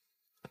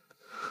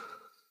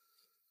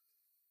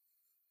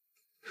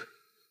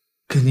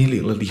跟你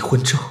领了离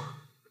婚证，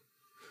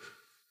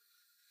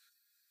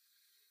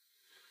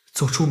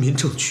走出民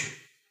政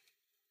局，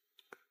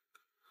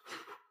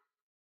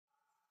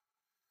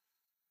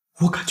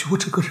我感觉我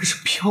整个人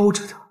是飘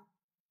着的，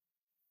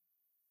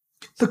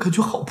那感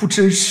觉好不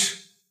真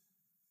实。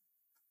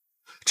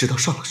直到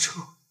上了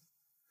车，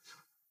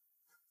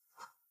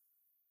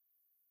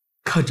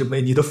看着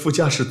美妮的副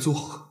驾驶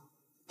座，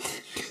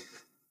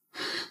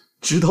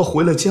直到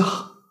回了家，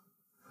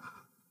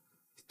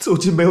走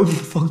进没有你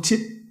的房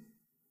间。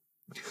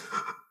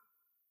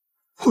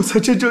我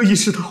才真正意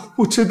识到，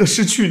我真的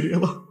失去你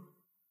了。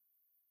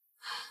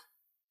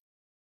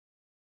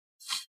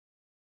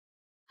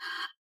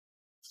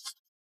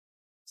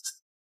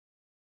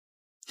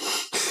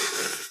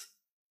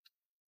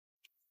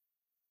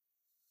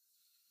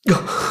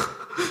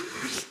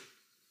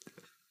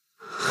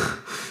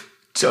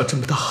长这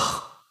么大，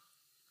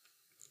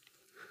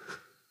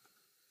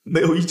没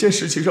有一件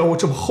事情让我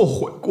这么后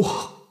悔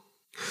过。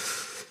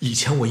以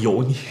前我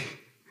有你，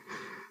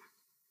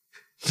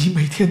你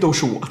每天都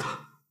是我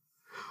的，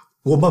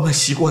我慢慢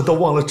习惯到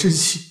忘了珍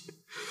惜。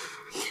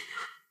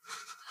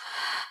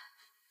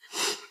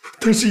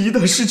但是，一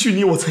旦失去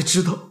你，我才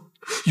知道，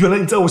原来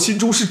你在我心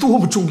中是多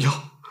么重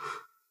要，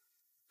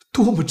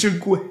多么珍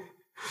贵。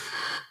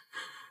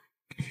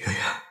圆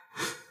圆，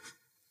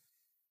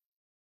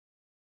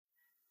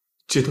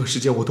这段时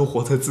间我都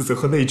活在自责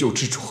和内疚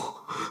之中，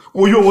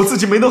我怨我自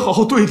己没能好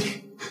好对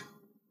你。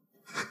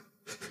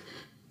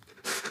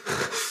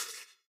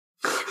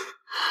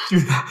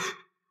圆圆，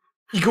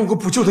你给我个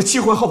补救的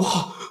机会好不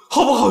好？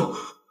好不好？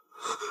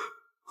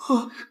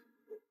啊！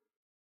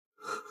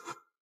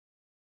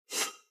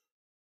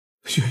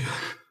圆圆，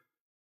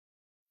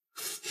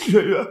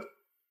圆圆，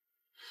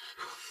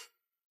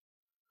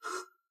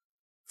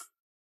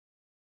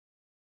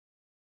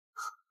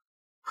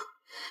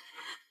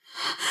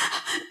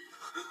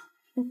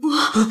不，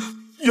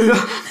圆圆，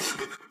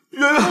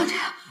圆圆，这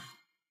样，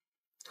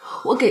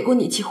我给过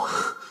你机会，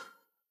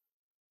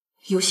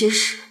有些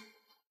事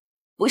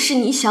不是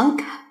你想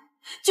改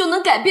就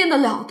能改变得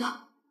了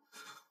的。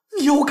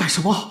你要我改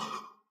什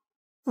么？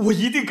我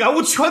一定改，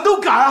我全都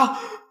改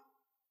啊！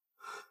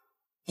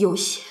有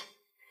些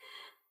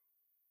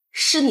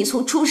是你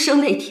从出生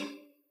那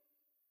天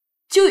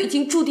就已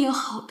经注定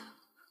好的，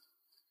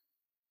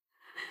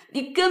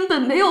你根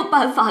本没有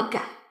办法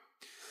改。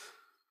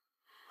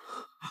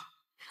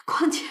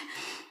况且，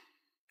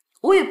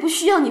我也不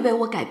需要你为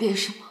我改变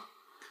什么，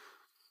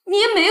你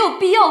也没有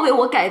必要为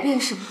我改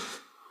变什么。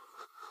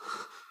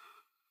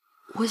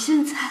我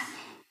现在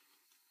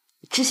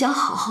只想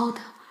好好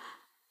的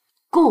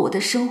过我的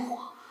生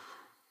活，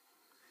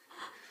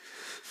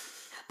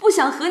不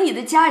想和你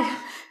的家人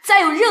再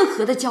有任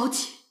何的交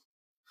集。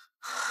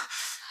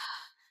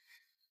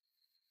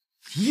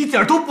你一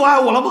点都不爱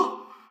我了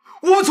吗？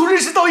我们从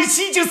认识到一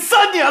起已经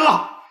3年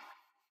了，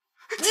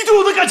你对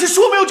我的感情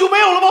说没有就没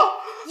有了吗？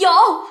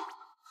有，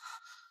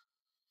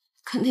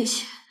可那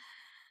些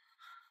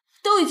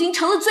都已经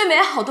成了最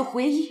美好的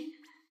回忆，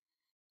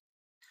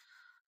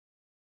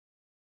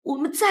我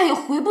们再也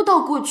回不到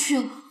过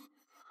去了。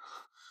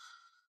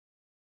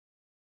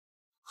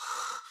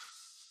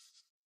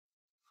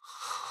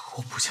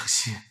我不相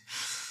信，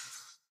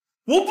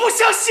我不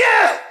相信，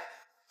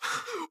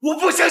我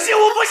不相信，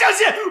我不相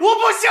信，我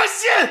不相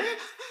信！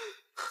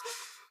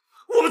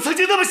我们曾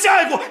经那么相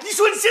爱过，你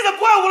说你现在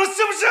不爱我了，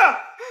是不是？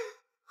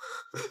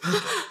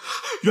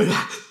圆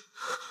圆，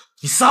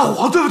你撒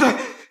谎对不对？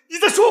你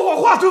在说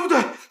谎话对不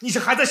对？你是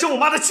还在生我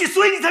妈的气，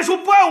所以你才说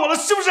不爱我了，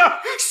是不是？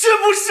是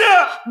不是？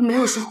我没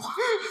有说谎，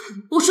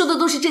我说的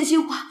都是真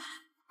心话。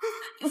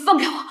你放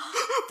开我！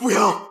不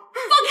要！放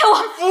开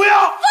我！不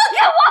要！放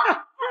开我！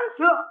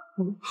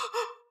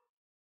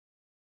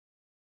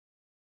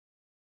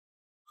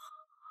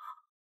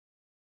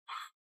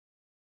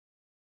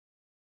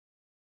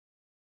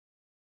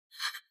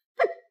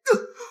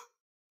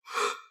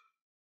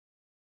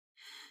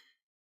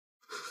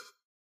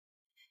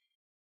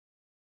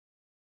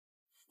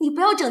你不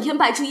要整天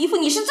摆出一副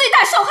你是最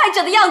大受害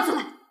者的样子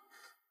来，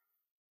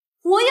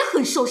我也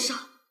很受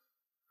伤。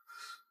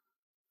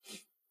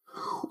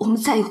我们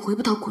再也回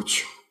不到过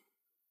去了。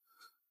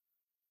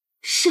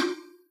是，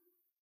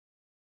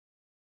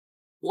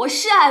我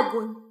是爱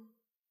过你，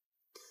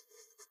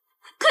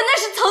可那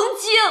是曾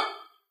经。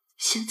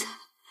现在，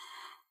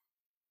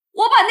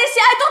我把那些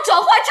爱都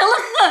转化成了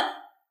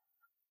恨。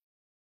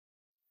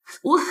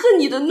我恨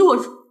你的懦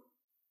弱，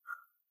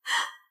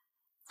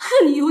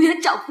恨你永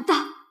远长不大，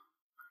恨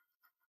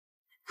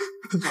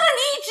你一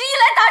直以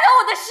来打扰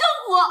我的生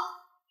活，我恨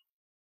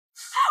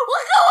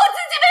我自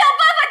己没有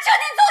办法彻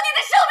底从你的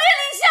生命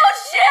里消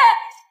失。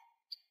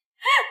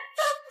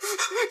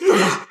圆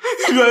圆，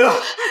圆圆，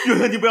圆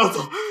圆，你不要走，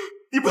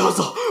你不要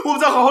走，我们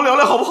再好好聊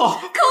聊好不好？可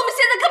我们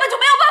现在根本就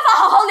没有办法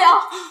好好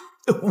聊。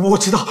我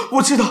知道，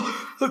我知道，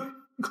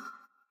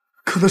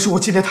可能是我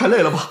今天太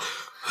累了吧，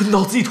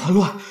脑子一团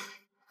乱。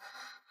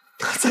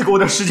再给我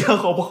点时间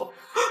好不好？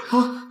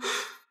啊，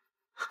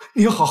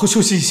你要好好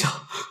休息一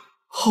下，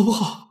好不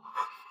好？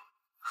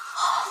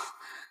好，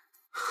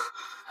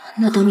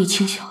那等你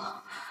清醒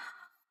了，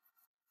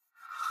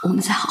我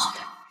们再好好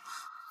聊。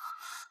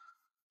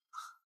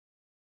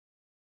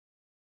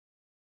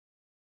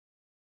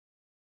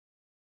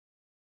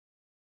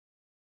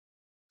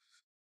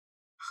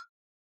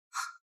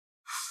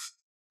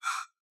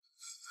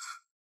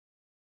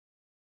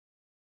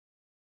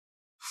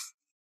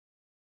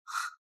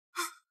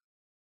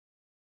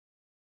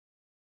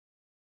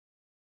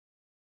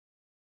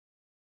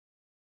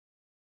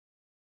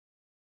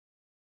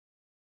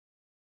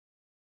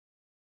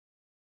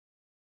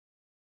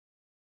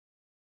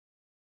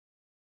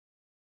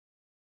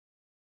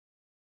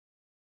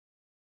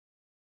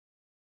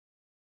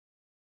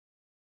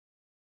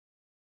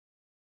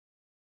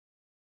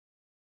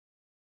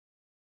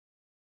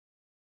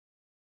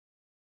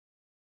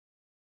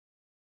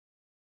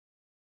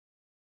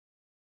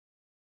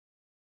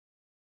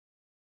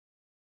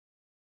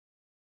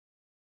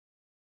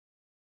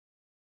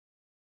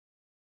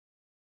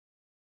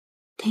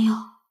天佑，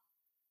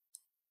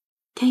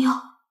天佑。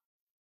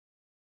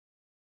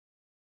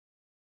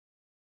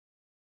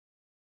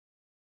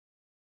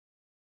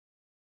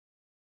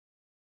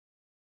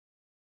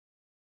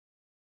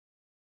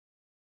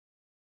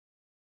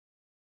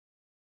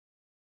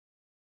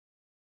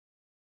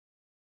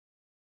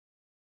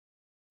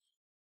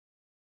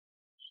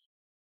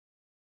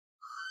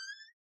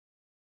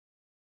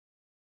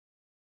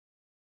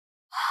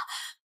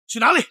去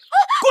哪里？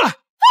过来！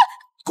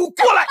给我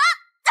过来！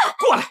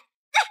过来！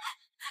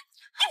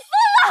你疯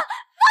了！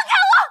放开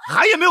我！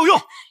喊也没有用，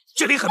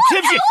这里很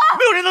偏僻，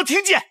没有人能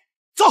听见。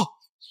走！你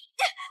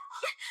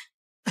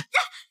放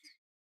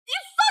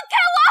开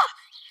我！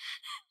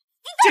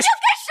你到底要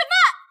干什么？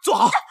坐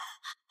好。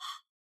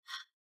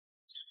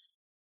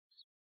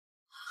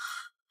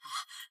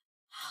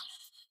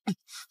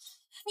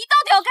你到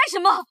底要干什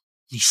么？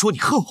你说你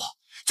恨我，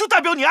就代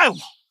表你爱我，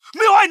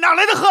没有爱哪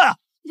来的恨啊？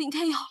林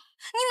天佑，你能不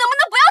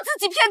能不要自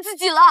己骗自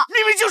己了？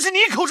明明就是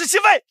你口是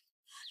心非，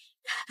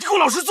你给我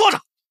老实坐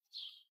着。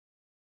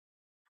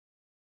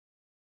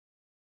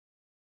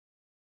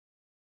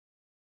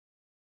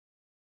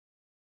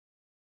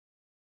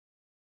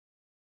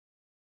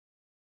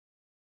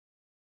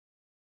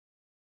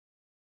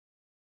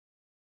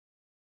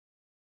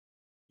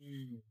天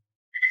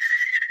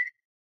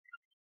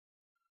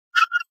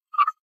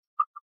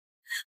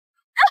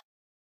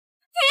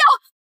佑，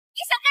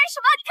你想干什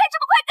么？你开这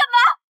么快干嘛？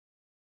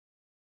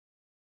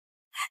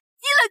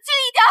你冷静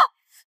一点。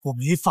我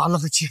没法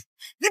冷静，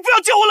你不要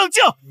叫我冷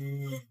静。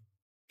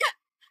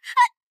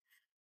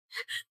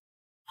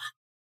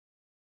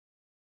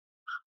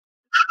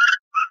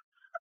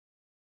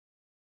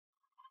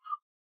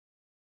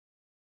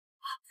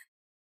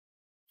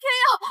天佑，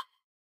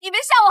你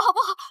别吓我好不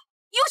好？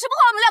有什么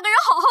话我们两个人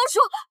好好说，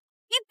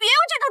你别用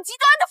这种极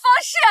端的方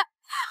式。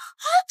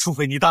除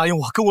非你答应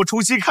我跟我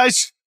重新开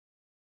始，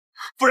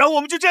不然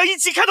我们就这样一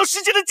起看到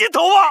世界的尽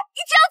头啊！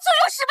你这样做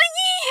有什么意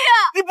义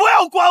啊？你不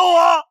要管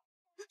我，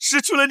失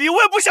去了你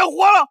我也不想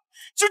活了，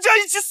就这样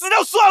一起死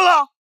掉算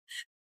了。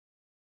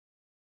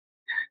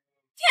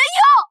天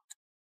佑！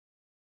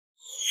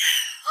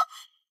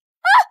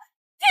啊！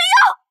天佑！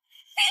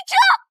你这！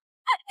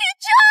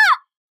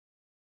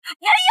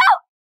天佑！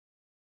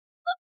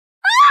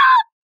啊！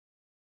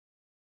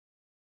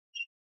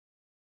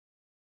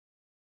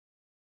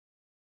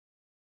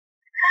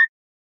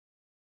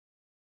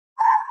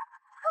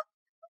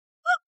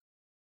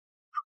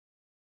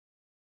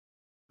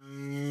天佑！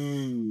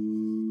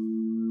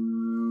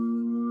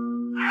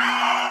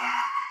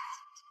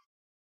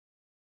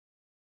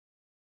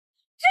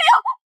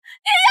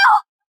天佑！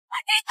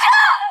你这！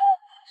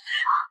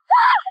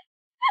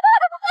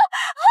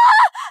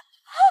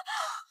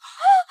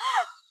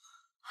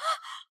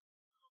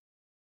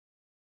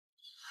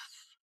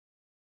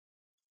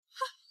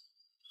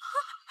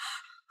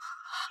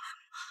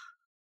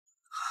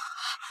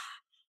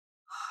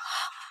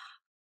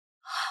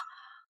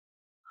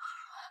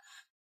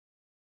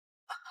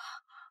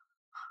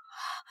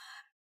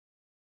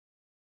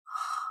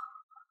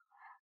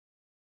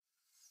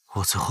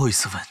我最后一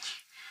次问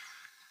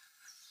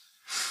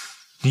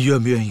你，你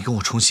愿不愿意跟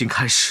我重新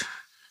开始？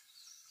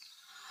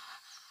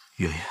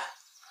圆圆，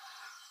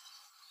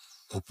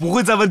我不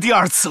会再问第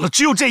二次了，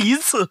只有这一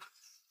次。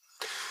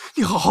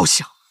你好好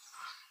想，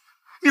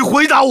你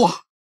回答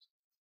我。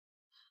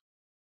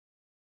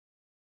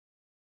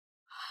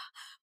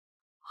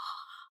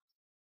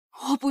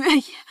我不愿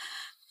意。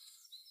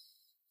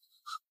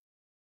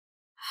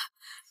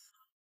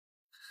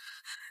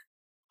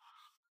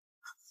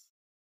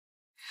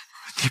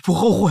你不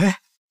后悔？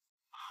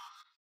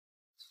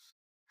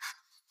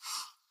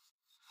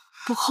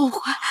不后悔，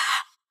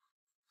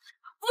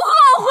不后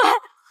悔。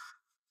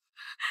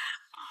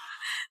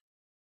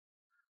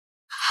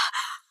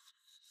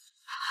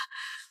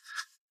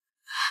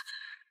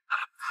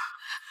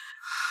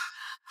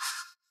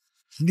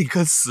你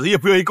跟死也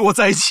不愿意跟我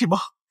在一起吗？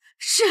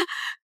是。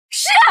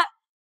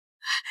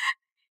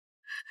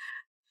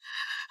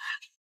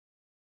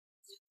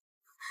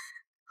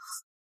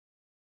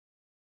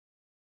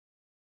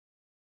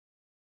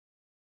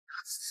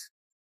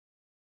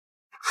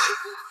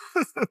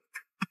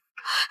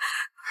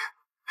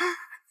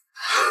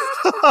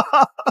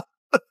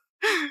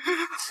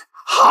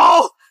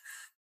好，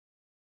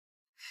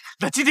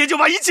那今天就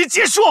把一切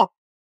结束。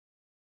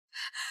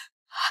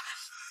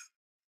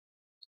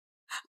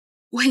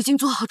我已经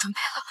做好准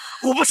备了。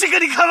我不是跟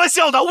你开玩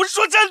笑的，我是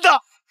说真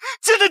的，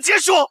真的结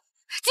束。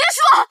结束，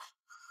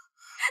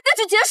那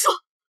就结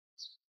束。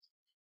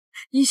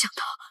一想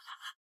到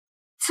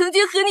曾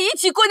经和你一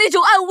起过那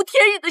种暗无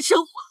天日的生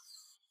活，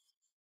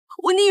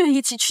我宁愿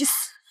一起去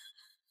死。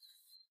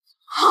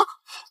好，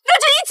那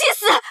就一起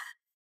死。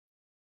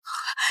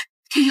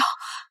天佑，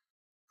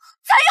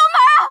踩油门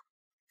啊！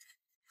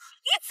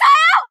你踩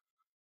啊！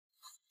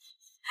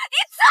你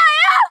踩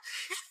啊！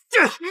天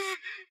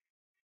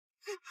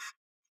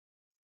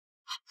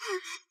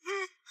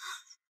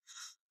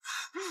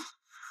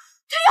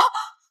佑，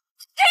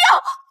天佑！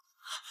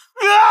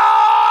啊！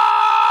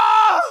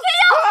天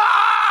佑！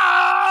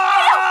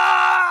天佑！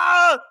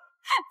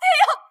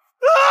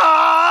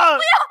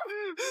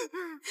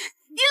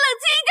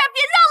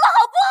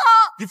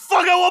你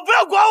放开我，不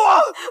要管我！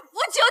我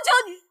求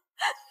求你，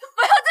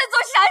不要再做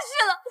傻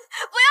事了，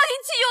不要意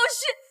气用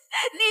事，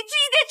理智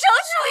一点，成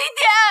熟一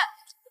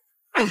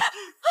点。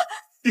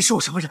你是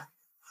我什么人？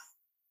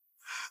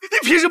你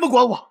凭什么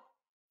管我？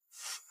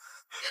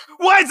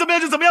我爱怎么样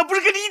就怎么样，不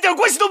是跟你一点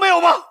关系都没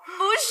有吗？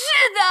不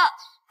是的，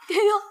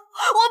天佑，我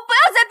不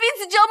要再彼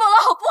此折磨了，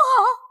好不好？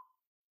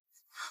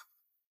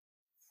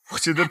我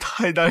真的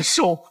太难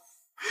受，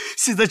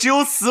现在只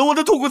有死，我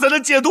的痛苦才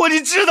能解脱，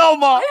你知道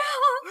吗？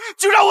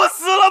就让我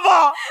死了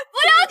吧！不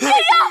要这样！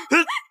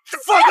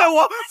放开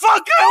我！放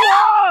开我！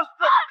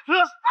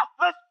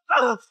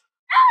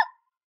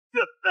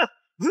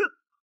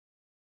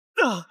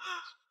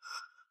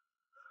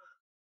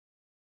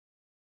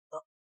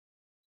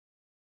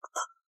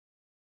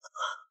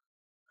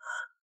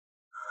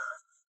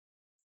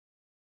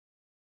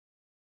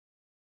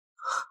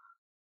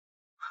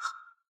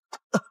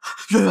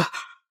圆圆，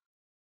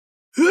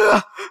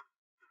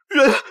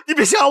圆圆，你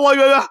别吓我，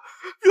圆圆，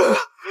圆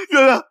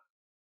圆，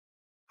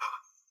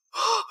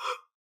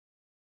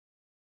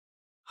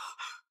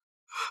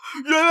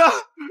圆圆，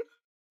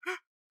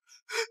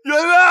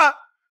圆圆，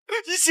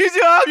你醒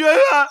醒啊，圆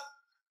圆！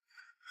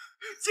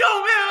救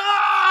命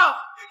啊！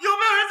有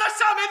没有人在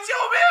上面？救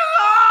命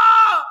啊！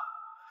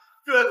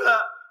圆圆，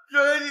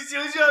圆圆，你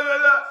醒醒，圆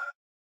圆！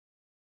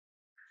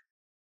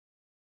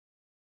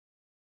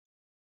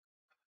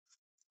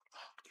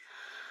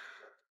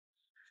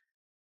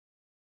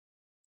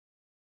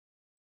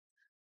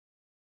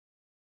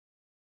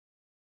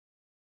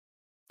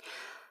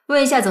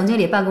问一下总经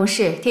理办公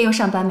室，天佑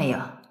上班没有？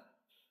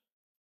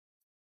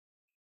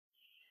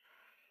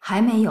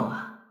还没有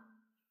啊？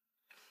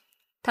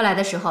他来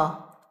的时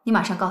候，你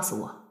马上告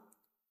诉我。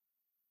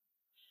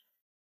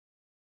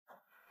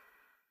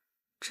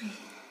这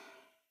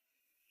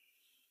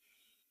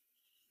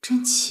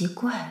真奇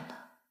怪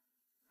了，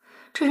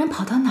这人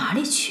跑到哪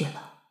里去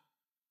了？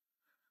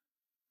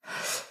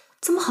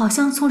怎么好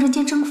像从人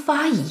间蒸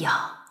发一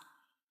样？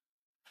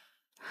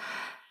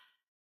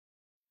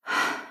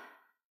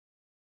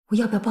我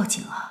要不要报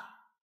警啊？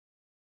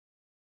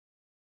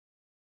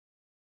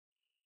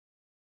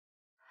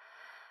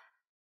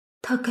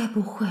他该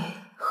不会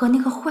和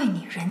那个坏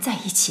女人在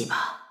一起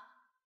吧？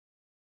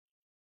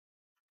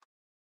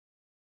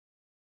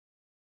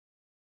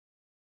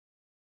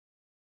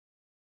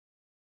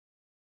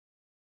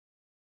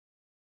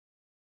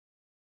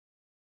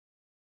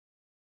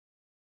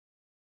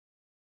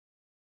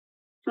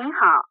您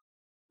好，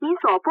您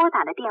所拨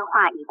打的电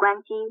话已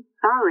关机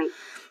 ，sorry。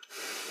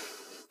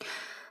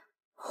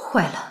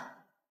坏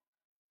了，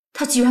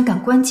他居然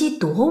敢关机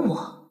躲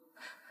我！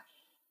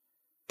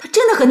他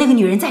真的和那个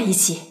女人在一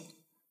起？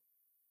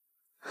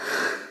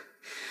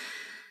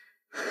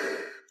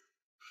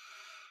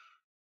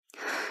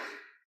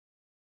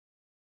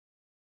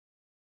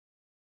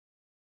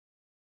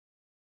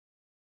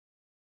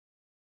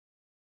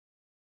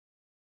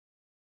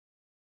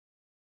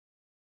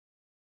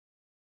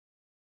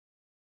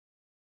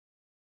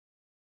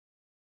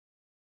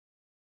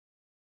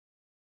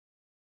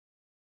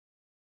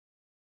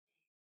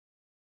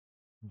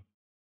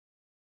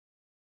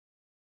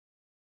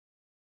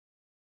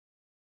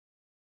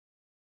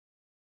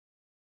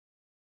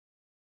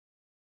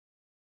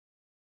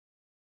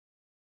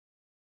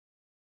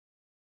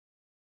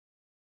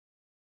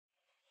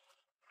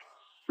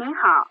您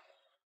好，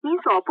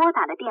您所拨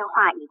打的电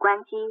话已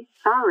关机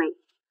 ，sorry。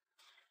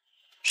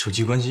手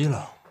机关机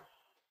了，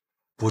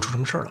不会出什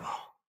么事儿了吧？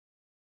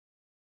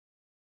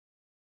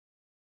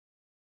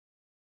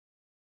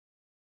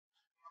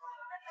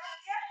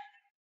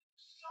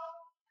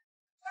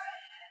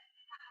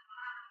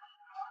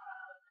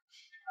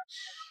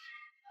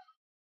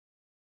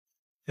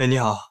哎，你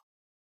好。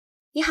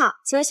你好，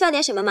请问需要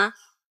点什么吗？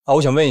啊，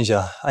我想问一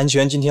下，安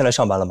全今天来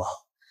上班了吗？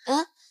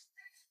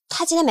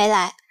他今天没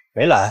来。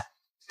没来，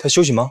他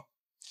休息吗？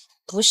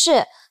不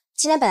是，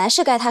今天本来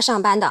是该他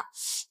上班的，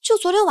就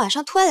昨天晚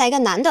上突然来个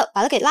男的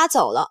把他给拉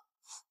走了，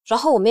然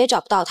后我们也找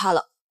不到他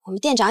了，我们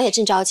店长也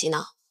正着急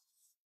呢。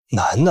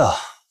男的，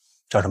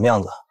长什么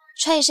样子？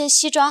穿一身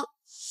西装，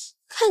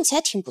看起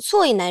来挺不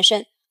错一男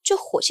生，这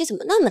火气怎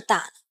么那么大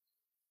呢？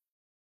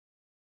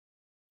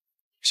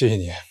谢谢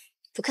你。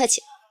不客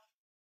气。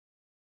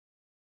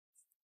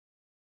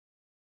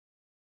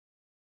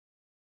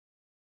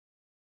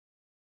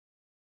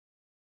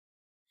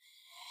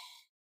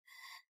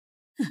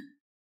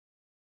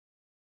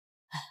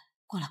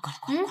过来，过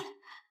来！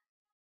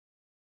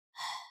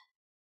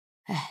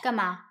哎，干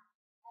嘛？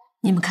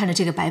你们看着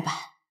这个白板，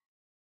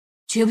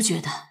觉不觉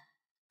得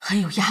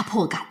很有压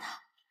迫感呢？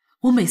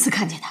我每次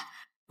看见它，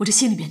我这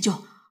心里边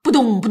就不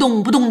动不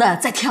动不动的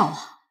在跳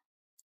啊。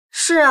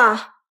是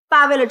啊，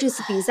爸为了这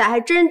次比赛还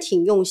真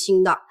挺用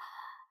心的。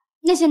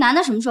那些男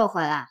的什么时候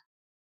回来？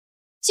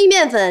寄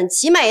面粉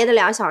起码也得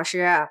2小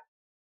时。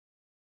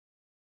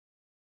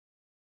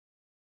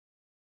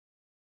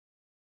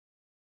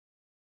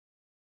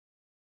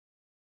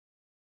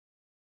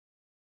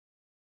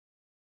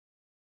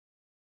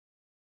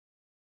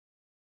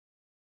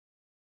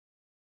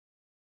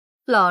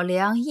老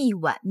梁一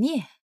碗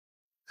面，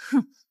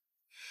哼，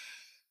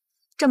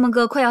这么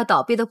个快要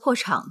倒闭的破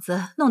厂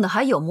子，弄得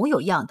还有模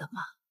有样的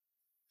嘛！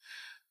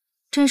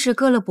真是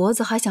割了脖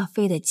子还想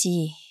飞的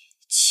鸡，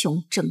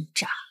穷挣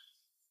扎。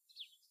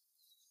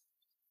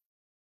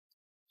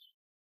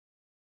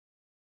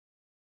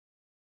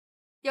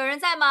有人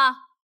在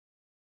吗？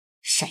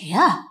谁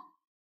呀？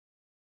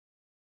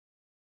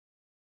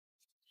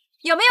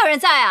有没有人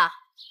在啊？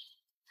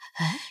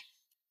哎，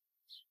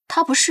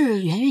她不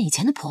是圆圆以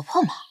前的婆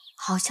婆吗？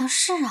好像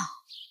是啊，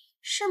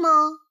是吗？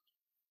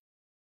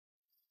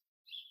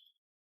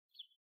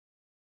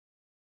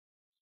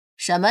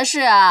什么事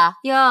啊？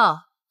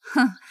哟，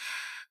哼，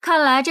看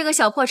来这个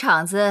小破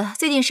厂子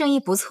最近生意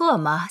不错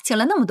嘛，请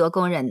了那么多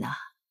工人呢。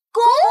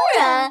工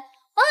人？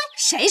哎，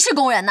谁是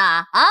工人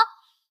呐？啊？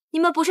你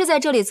们不是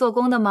在这里做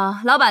工的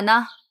吗？老板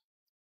呢？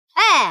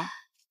哎，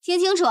听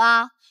清楚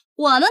啊，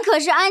我们可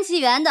是安琪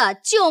园的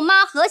舅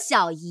妈和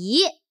小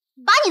姨，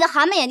把你的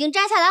蛤蟆眼镜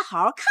摘下来，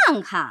好好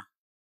看看。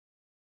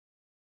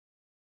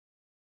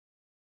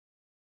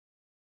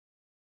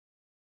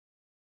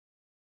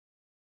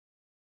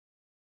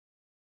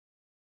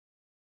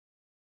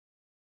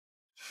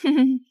哼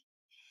哼，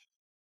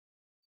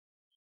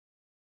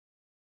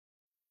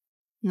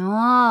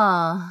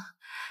哦，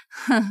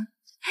哼，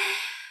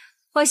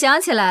我想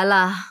起来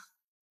了，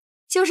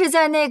就是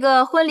在那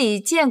个婚礼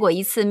见过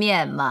一次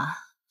面嘛。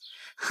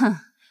哼，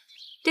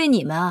对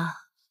你们啊，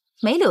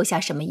没留下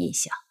什么印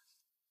象。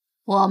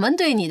我们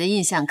对你的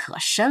印象可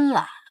深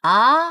了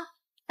啊！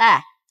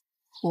哎，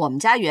我们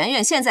家圆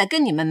圆现在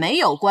跟你们没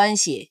有关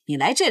系，你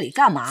来这里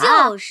干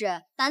嘛？就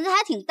是，胆子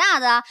还挺大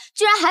的，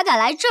居然还敢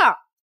来这儿。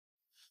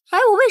哎，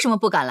我为什么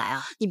不敢来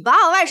啊？你把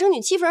我外甥女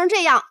欺负成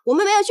这样，我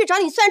妹妹要去找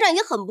你算账已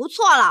经很不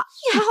错了，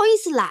你还好意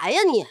思来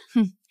呀你？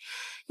哼，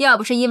要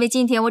不是因为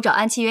今天我找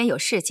安琪园有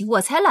事情，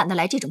我才懒得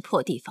来这种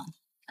破地方。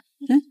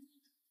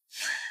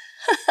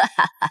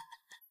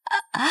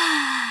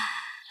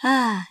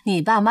啊，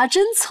你爸妈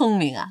真聪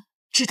明啊，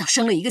知道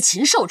生了一个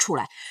禽兽出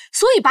来，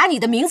所以把你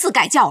的名字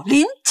改叫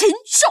林禽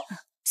兽。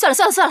算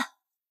了，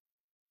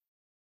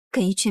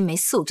跟一群没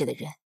素质的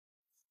人，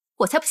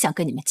我才不想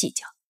跟你们计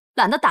较，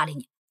懒得搭理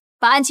你。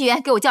把安琪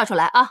园给我叫出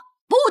来啊！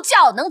不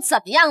叫能怎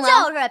么样呢？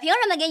就是，凭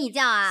什么给你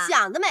叫啊？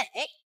想得美！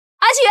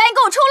安琪园，你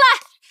给我出来！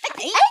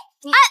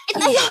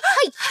哎呀，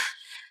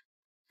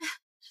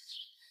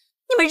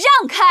你们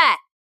让开！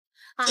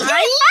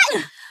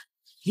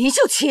林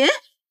秀琴，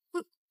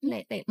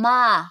累，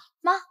妈，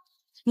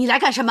你来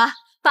干什么？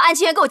把安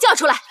琪园给我叫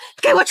出来！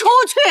给我出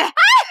去！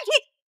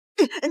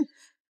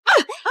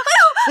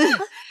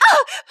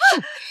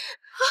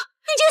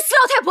你这个死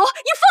老太婆，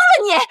你疯了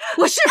你！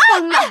我是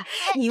疯了！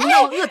你用那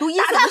种恶毒阴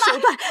险的手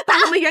段把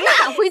我们圆圆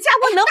赶回家，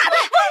我能不疯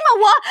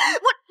吗？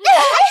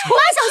妈，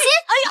小心！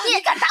哎呀，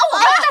你敢打我！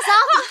大嫂，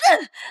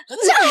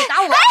叫你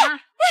打我啊！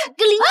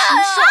个林禽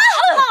兽！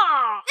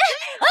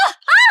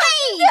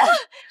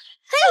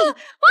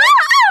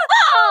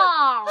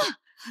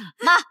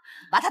妈，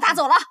把他打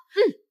走了。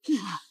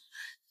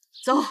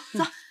走。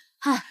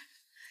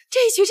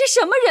这一群是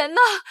什么人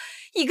呢？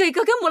一个一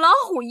个跟母老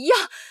虎一样，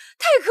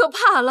太可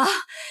怕了！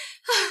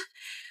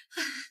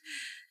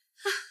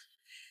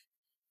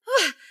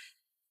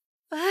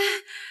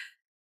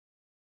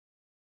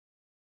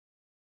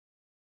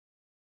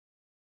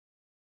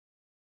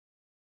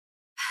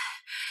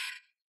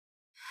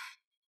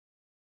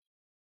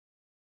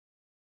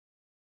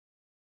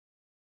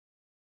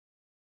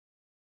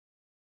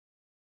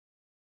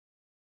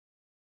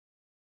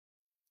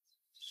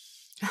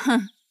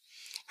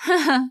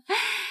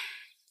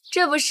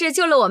这不是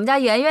救了我们家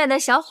圆圆的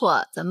小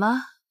伙子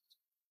吗？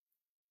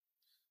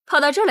跑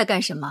到这儿来干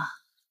什么？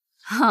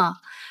哼，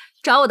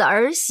找我的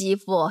儿媳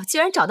妇，居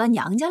然找到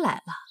娘家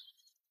来了。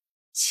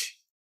切！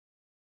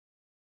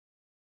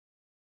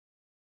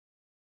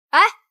哎，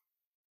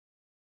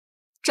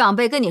长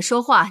辈跟你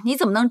说话，你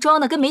怎么能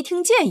装的跟没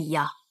听见一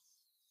样？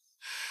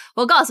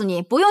我告诉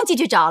你，不用继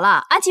续找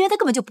了，安琪园她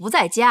根本就不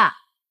在家。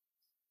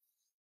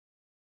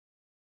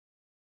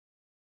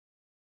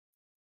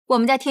我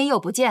们家天佑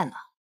不见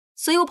了，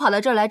所以我跑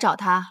到这儿来找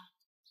他。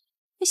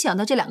没想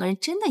到这两个人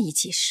真的一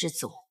起失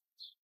踪。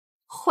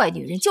坏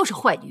女人就是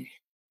坏女人。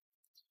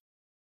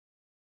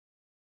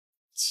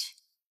切！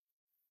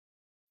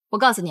我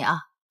告诉你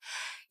啊，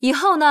以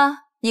后呢，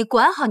你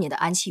管好你的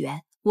安琪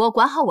园，我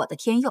管好我的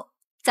天佑，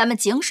咱们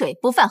井水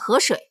不犯河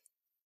水。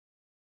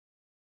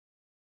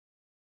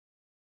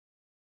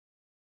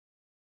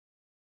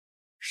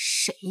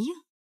谁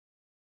呀？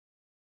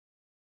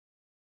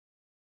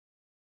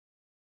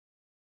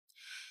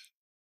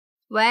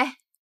喂，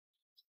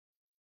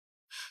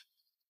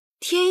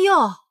天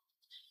佑，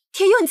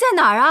天佑，你在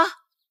哪儿啊？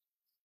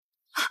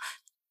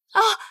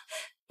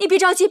你别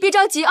着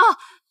急啊，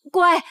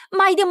乖，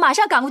妈一定马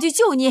上赶过去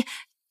救你，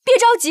别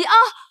着急啊！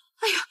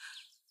哎呀，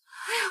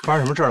发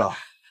生什么事了？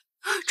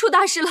出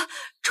大事了！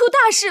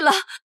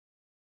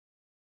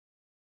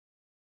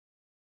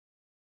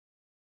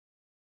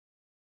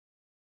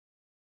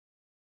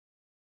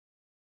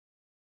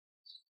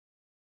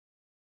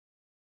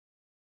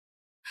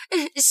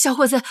小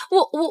伙子，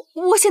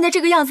我现在这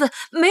个样子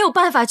没有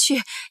办法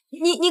去，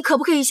你可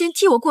不可以先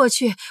替我过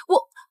去？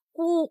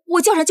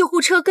我叫上救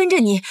护车跟着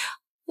你，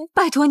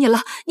拜托你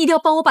了，你一定要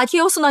帮我把天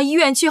佑送到医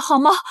院去好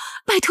吗？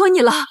拜托你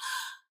了。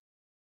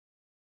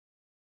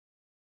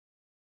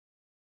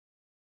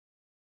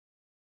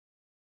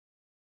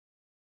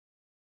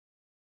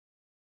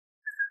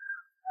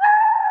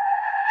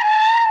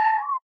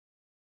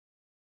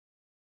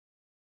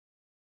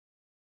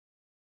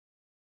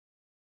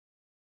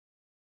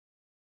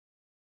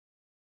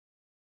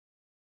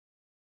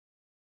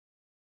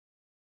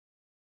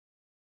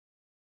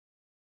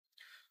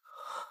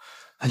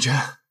安全，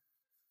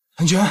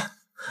安全，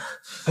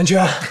安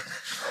全，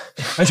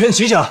安全，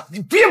醒醒！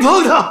你别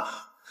碰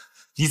他！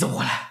你怎么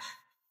会来？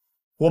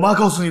我妈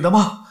告诉你的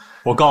吗？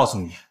我告诉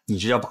你，你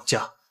这叫绑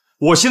架！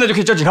我现在就可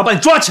以叫警察把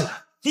你抓起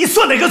来！你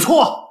算哪个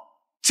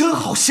错？真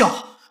好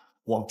笑！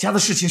王家的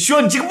事情需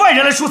要你这个外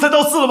人来说三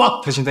道四了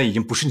吗？他现在已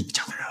经不是你们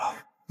家的人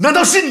了。难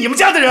道是你们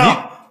家的人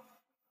啊？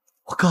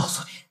我告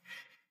诉你，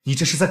你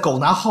这是在狗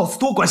拿耗子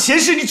多管闲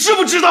事，你知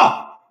不知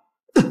道？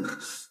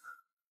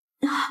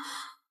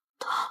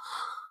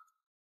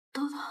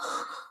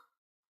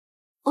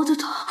我的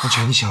头。安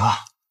全，你醒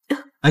了。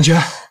安全，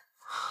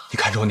你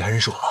看着我男人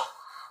说了。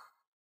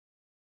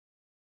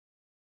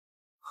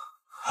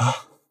啊？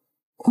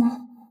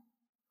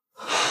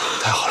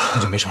太好了，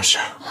那就没什么事。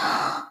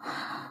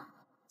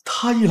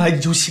他一来你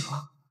就醒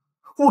了。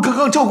我刚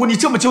刚照顾你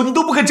这么久，你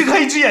都不肯睁开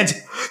一只眼睛，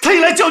他一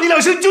来叫你两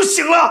声你就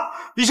醒了。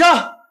医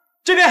生，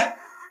这边，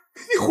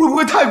你会不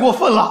会太过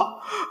分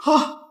了？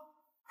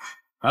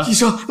医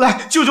生，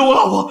来救救我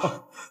老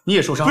婆！你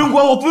也受伤了？不用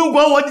管我，不用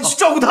管我，你去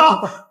照顾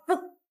她。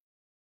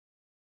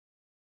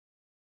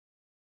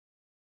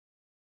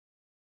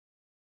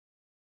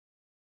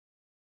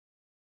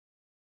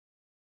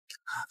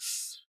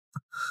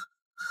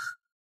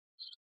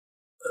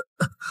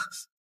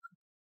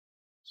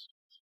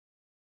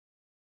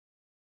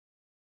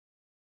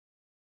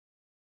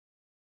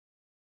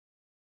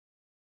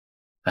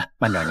哎，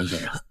慢点，林先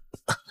生。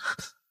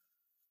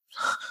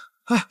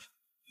哎，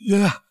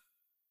圆圆，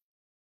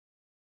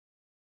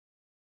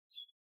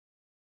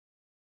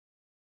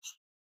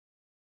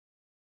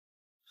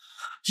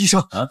医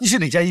生，你是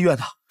哪家医院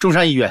的？中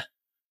山医院。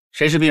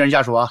谁是病人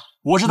家属啊？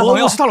我是他朋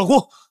友，我是她老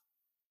公。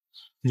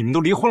你们都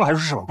离婚了，还说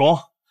是老公？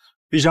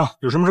医生，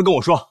有什么事跟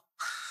我说。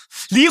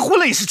离婚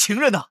了也是情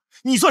人呢，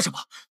你算什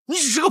么？你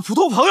只是个普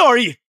通朋友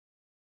而已。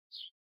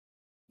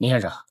林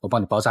先生，我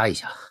帮你包扎一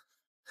下。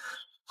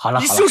好了，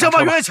你休想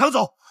把圆圆抢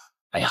走！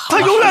哎呀，她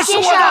永远是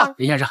我的，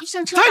林先生，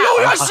她永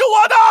远是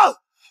我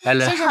的。来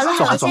来，先生，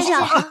好了，先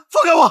生，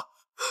放开我！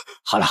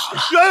好了好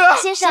了，圆圆，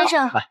先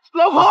生，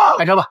老婆，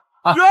开车吧。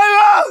啊，圆圆，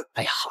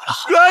哎呀，好了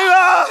好了，圆圆，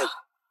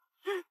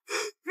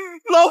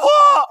老婆，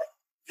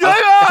圆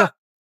圆，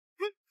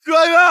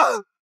圆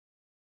圆。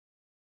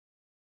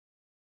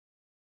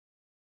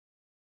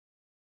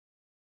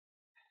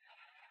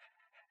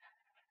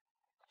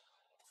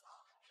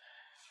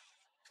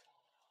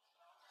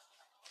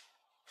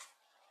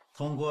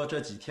通过这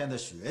几天的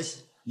学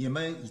习，你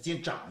们已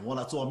经掌握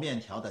了做面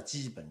条的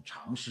基本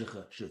常识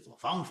和制作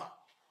方法。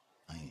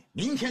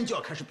明天就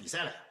要开始比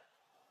赛了。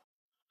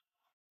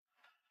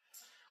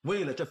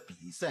为了这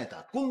比赛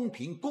的公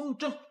平公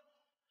正，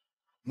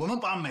我们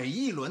把每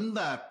一轮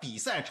的比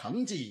赛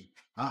成绩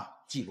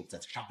记录在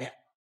这上面。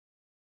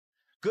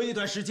隔一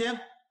段时间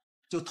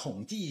就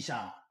统计一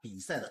下比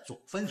赛的总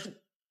分数，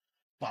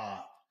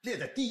把列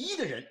在第一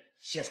的人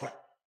写出来。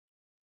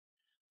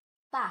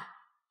爸，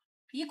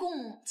一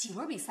共几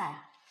轮比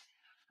赛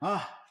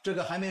啊？这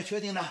个还没有确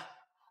定呢，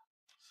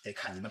得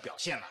看你们表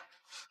现了。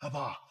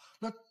爸，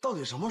那到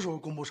底什么时候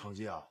公布成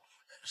绩啊？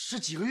是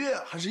几个月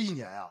还是1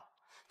年啊？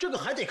这个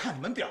还得看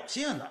你们表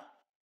现呢。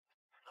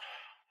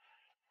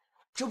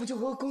这不就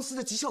和公司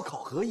的绩效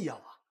考核一样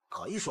吗？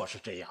可以说是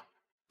这样，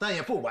但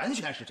也不完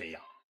全是这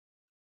样。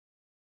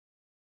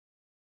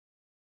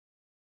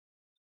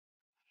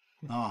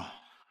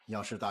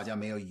要是大家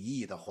没有异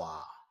议的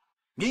话，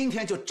明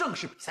天就正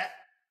式比赛。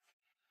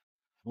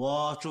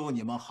我祝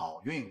你们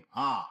好运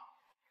啊！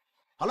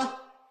好了，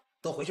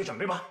都回去准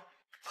备吧。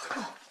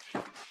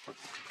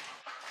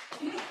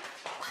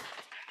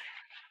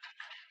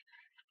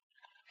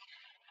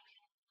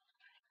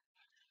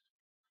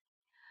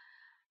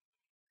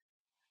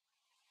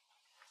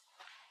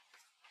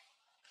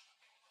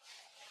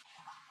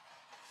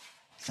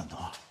向东，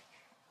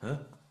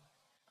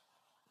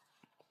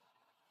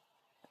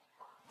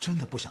真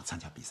的不想参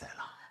加比赛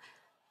了？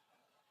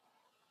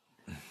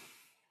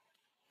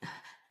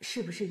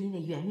是不是因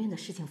为圆圆的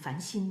事情烦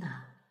心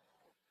呢？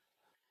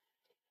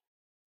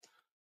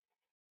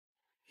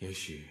也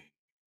许，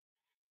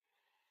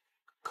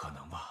可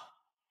能吧。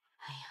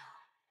哎呀，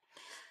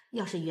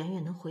要是圆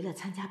圆能回来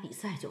参加比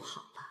赛就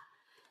好了。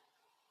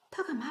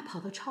她干嘛跑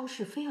到超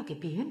市非要给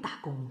别人打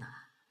工呢？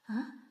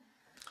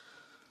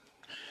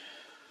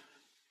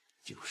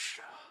就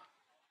是啊。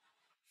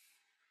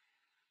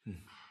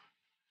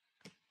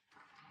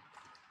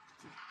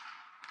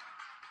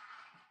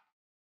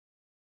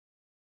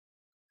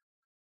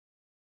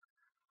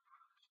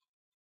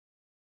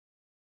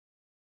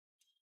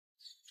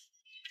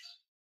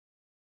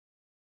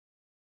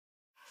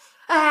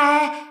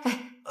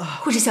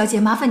护士小姐，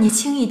麻烦你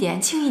轻一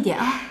点，轻一点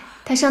啊。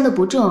他伤的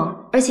不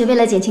重，而且为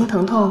了减轻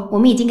疼痛，我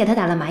们已经给他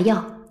打了麻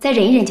药，再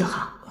忍一忍就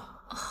好。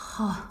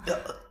好，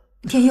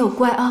天佑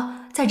乖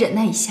啊，再忍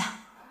耐一下。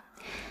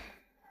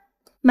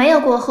麻药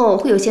过后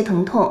会有些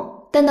疼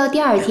痛，但到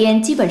第2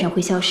天基本上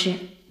会消失。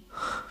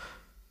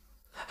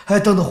哎，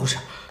等等，护士，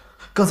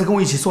刚才跟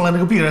我一起送来那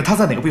个病人，他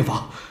在哪个病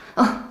房？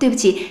哦，对不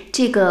起，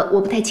这个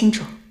我不太清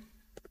楚。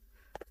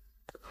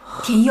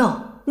天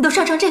佑，你都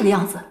伤成这个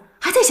样子，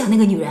还在想那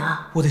个女人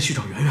啊？我得去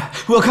找圆圆，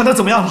我要看她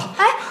怎么样了。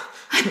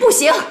不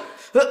行，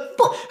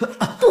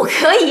不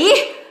可以！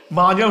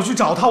妈，你要去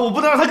找她，我不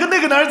能让她跟那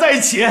个男人在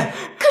一起。可是你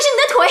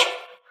的腿，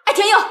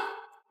天佑，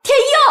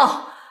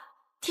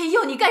天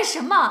佑，你干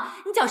什么？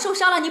你脚受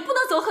伤了，你不能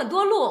走很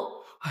多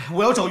路。哎，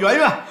我要找圆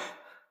圆。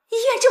医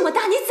院这么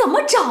大，你怎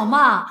么找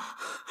嘛？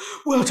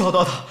我要找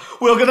到她，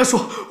我要跟她说，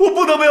我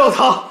不能没有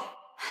她。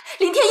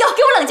林天佑，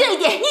给我冷静一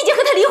点，你已经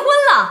和他离婚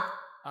了。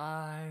爱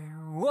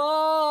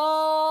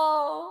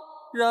我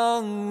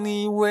让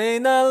你为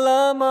难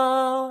了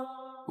吗？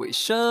为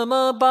什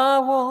么把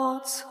我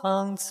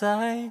藏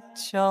在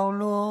角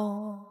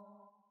落？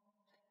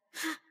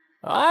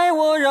爱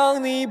我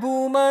让你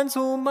不满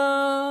足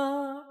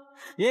吗？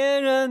别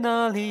人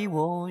那里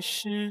我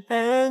是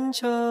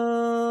angel。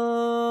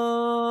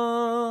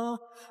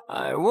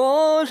爱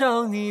我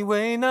让你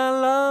为难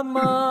了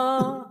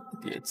吗？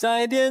别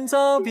再编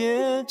造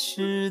别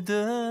致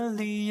的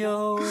理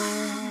由。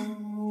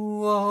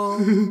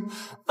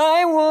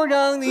爱我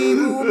让你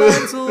不满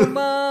足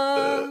吗？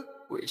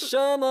为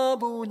什么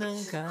不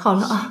能感好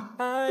了啊，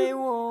爱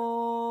我？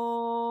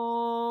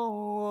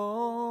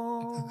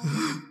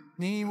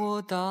你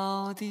我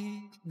到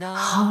底哪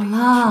里出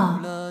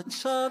了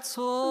差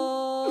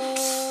错？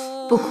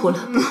不哭了，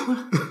不哭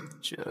了。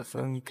这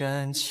份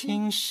感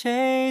情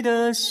谁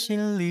的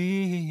心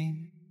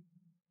里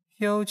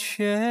有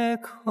缺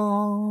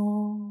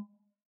口？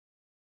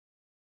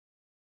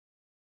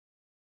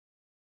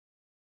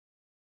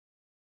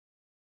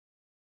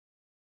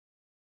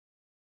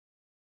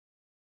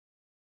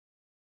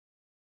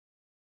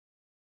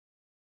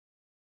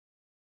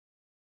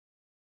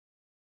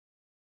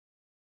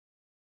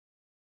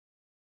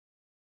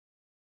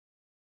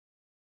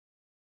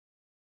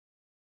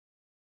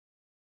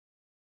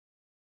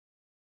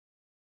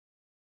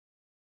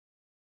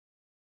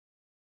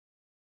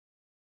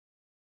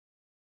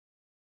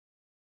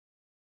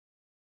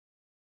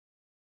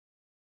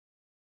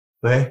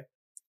喂，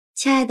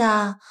亲爱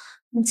的，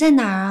你在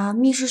哪儿啊？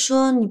秘书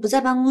说你不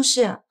在办公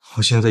室。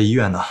我现在在医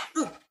院呢。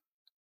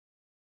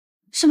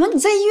什么？你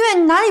在医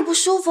院？你哪里不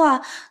舒服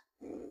啊？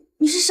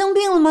你是生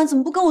病了吗？怎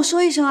么不跟我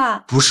说一声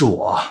啊？不是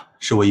我，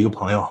是我一个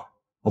朋友，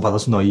我把他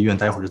送到医院，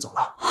待会儿就走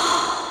了。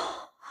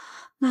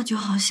那就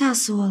好，吓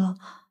死我了。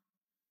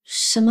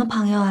什么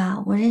朋友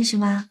啊？我认识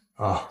吗？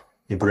啊，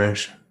你不认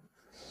识。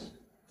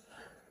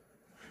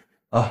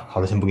啊，好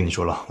了，先不跟你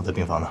说了，我在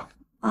病房呢。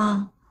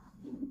啊，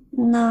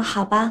那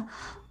好吧。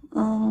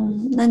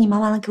那你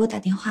忙完了给我打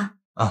电话。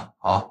啊，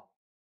好。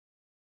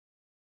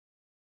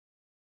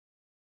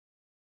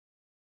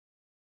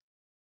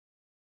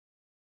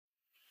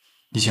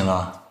你醒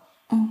了？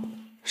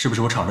是不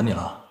是我吵着你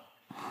了？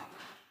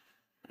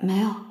没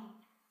有。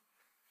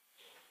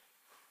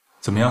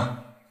怎么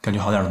样？感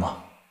觉好点了吗？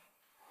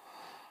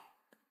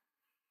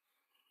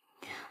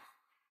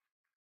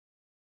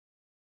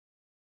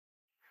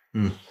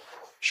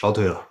烧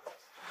退了。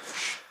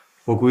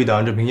我估计打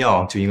完这瓶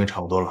药就应该差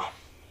不多了。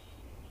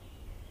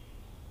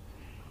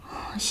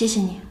谢谢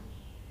你。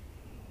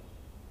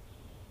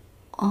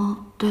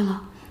哦，对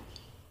了，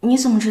你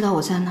怎么知道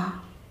我在那儿？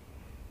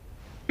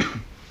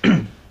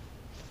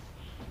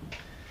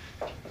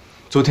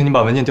昨天你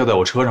把文件掉在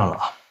我车上了，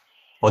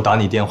我打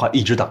你电话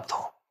一直打不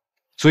通，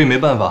所以没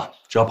办法，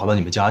只好跑到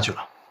你们家去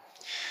了。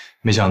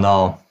没想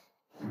到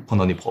碰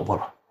到你婆婆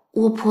了。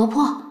我婆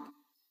婆？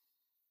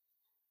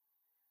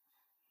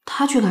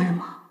她去干什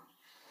么？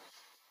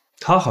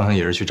她好像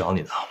也是去找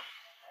你的。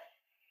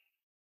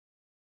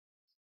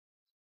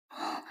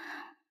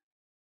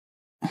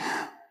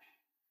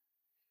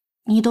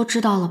你都知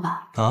道了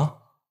吧？啊？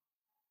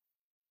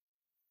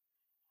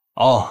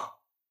哦。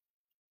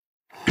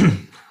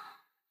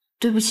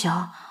对不起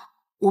啊，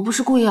我不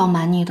是故意要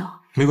瞒你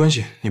的。没关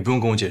系，你不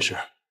用跟我解释，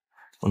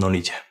我能理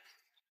解。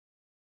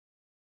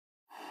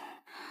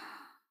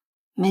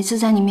每次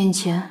在你面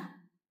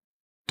前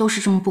都是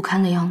这么不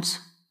堪的样子，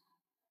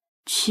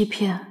欺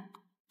骗、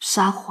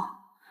撒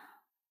谎，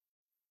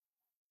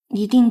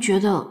你一定觉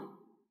得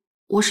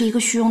我是一个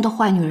虚荣的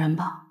坏女人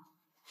吧？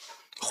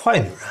坏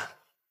女人？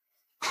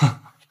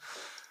哼，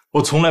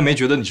我从来没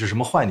觉得你是什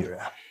么坏女人，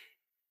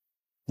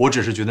我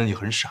只是觉得你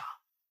很傻。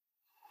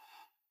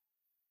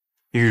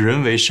与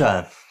人为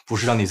善，不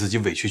是让你自己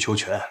委曲求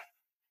全，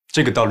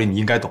这个道理你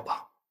应该懂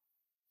吧？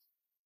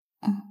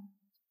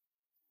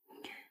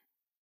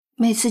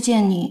每次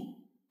见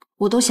你，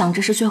我都想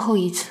这是最后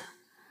一次。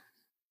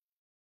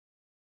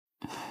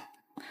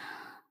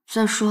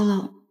再说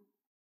了，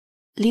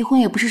离婚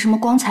也不是什么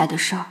光彩的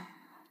事儿，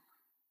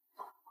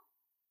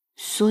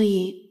所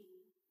以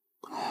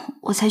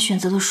我才选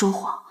择了说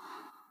谎。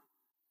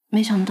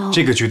没想到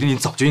这个决定你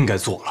早就应该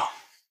做了。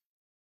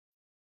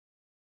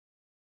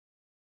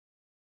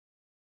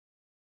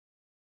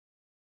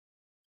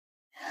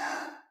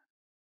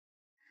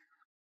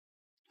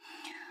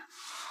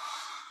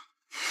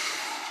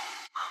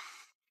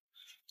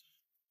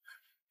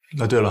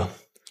对了，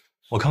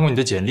我看过你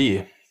的简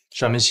历，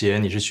上面写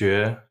你是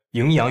学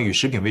营养与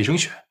食品卫生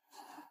学，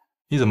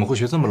你怎么会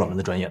学这么冷门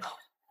的专业呢？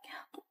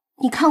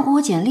你看过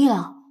我简历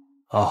了？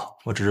啊，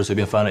我只是随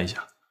便翻了一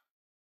下。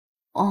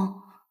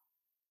哦，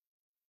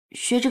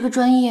学这个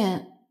专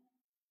业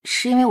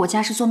是因为我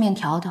家是做面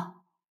条的，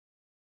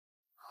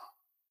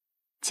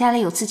家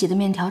里有自己的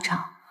面条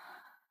厂，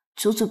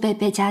祖祖辈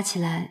辈加起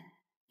来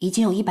已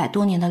经有100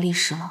多年的历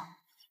史了。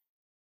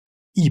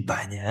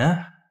100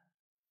年？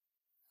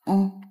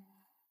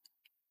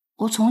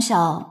我从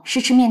小是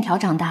吃面条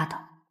长大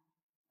的，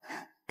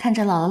看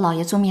着姥姥姥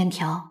爷做面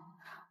条，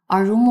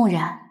耳濡目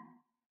染，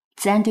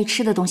自然对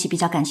吃的东西比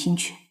较感兴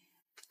趣，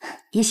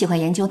也喜欢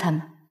研究它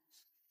们。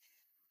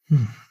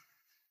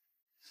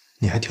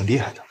你还挺厉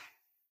害的。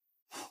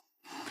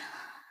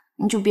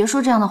你就别说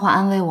这样的话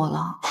安慰我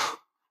了。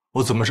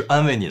我怎么是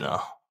安慰你呢？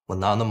我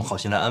哪有那么好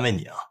心来安慰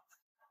你啊？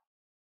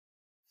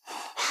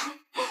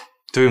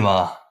对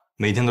吗？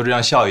每天都这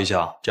样笑一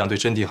笑，这样对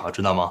身体好，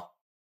知道吗？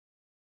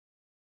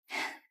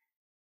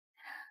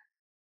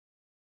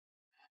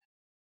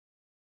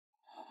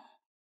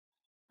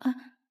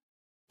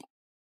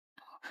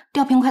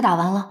吊瓶快打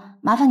完了，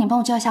麻烦你帮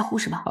我叫一下护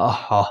士吧。啊，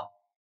好。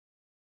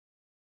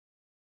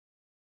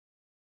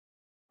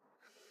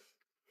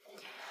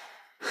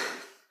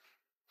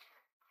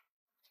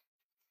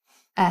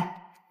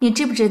哎，你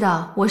知不知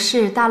道我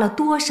是搭了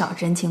多少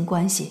人情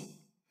关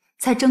系，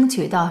才争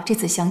取到这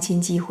次相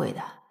亲机会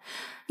的？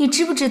你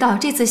知不知道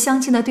这次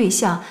相亲的对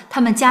象，他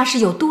们家世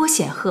有多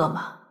显赫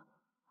吗？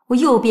我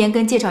右边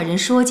跟介绍人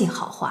说尽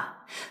好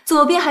话，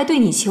左边还对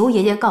你求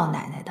爷爷告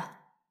奶奶的。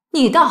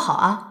你倒好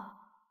啊，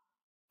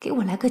给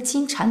我来个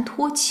金蝉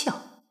脱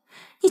壳，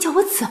你叫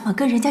我怎么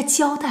跟人家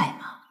交代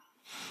嘛？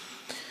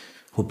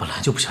我本来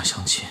就不想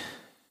相亲，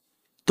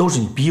都是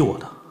你逼我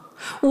的。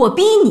我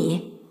逼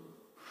你？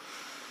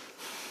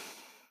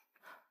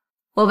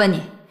我问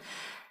你，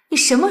你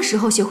什么时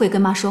候学会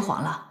跟妈说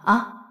谎了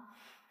啊？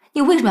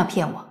你为什么要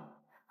骗我？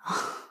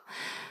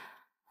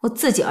我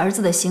自己儿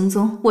子的行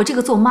踪，我这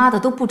个做妈的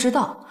都不知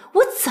道，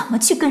我怎么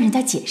去跟人家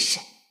解释？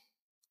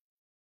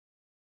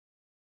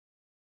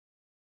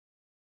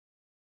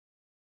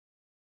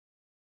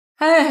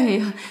哎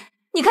呀，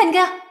你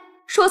看，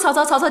说曹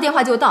操电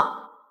话就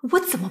到，我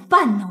怎么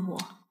办呢？我。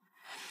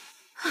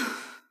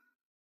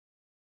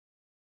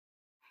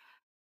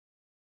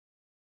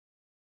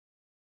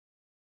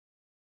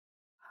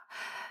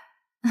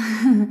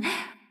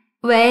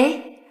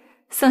喂，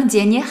宋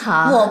姐你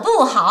好。我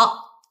不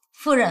好，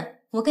夫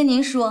人，我跟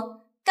您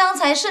说，刚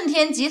才盛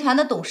天集团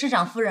的董事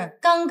长夫人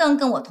刚刚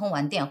跟我通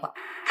完电话，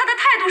她的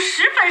态度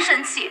十分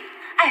生气。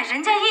哎，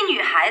人家一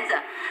女孩子在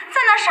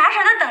那傻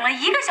傻的等了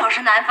1个小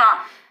时男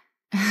方。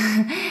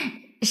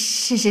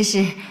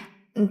是，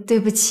对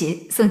不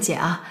起，宋姐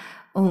啊，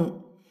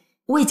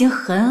我已经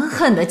狠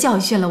狠的教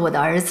训了我的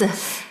儿子。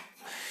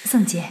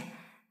宋姐，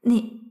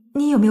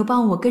你有没有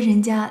帮我跟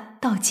人家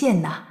道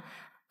歉呢？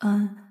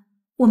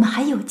我们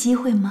还有机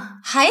会吗？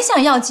还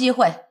想要机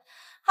会？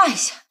哎呀，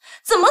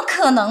怎么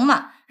可能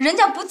嘛！人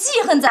家不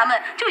记恨咱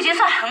们就已经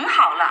算很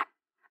好了。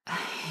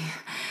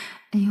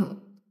哎呦，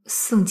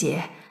宋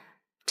姐，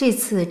这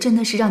次真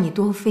的是让你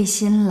多费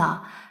心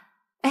了。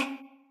哎，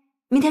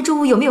明天中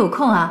午有没有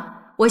空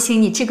啊？我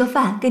请你吃个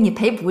饭，跟你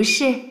赔不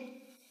是。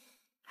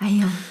哎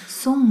呦，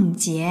宋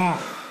姐，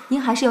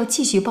您还是要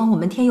继续帮我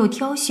们天佑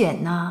挑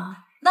选呢。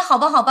那好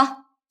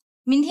吧，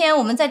明天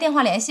我们再电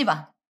话联系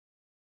吧。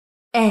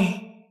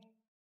哎。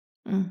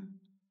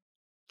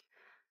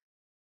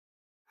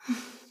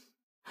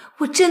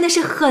我真的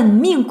是很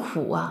命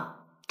苦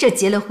啊！这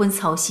结了婚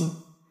操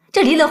心，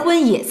这离了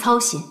婚也操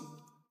心。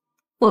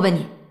我问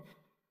你，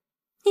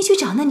你去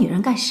找那女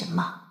人干什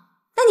么？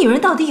那女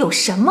人到底有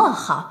什么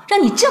好，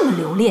让你这么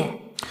留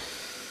恋？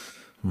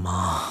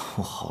妈，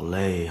我好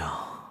累呀。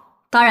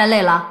当然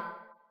累了，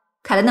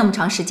开了那么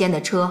长时间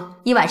的车，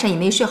一晚上也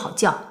没睡好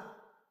觉。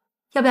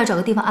要不要找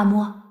个地方按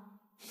摩？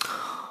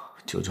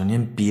舅舅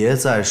您别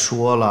再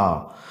说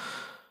了。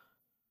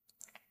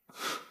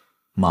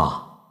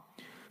妈，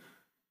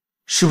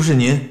是不是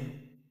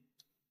您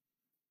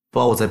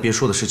把我在别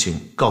说的事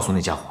情告诉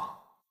那家伙？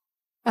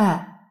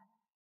哎，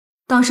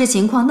当时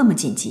情况那么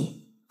紧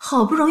急，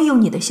好不容易有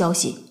你的消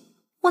息，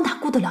我哪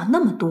顾得了那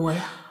么多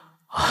呀？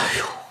哎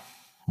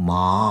呦，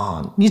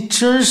妈，你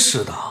真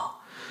是的，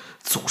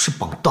总是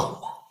帮倒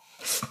我。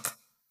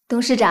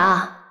董事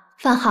长，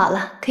饭好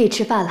了，可以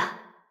吃饭了。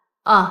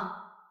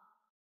啊，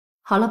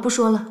好了，不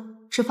说了，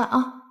吃饭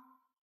啊。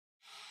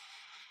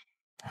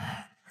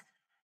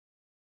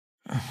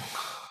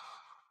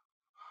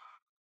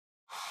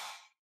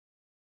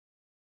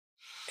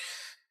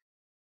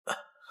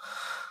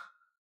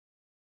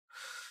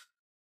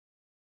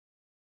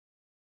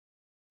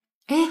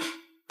哎，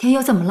天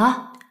佑怎么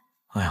了？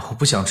哎呀，我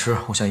不想吃，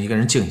我想一个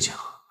人静一静。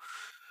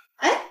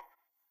哎，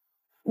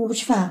你不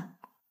吃饭？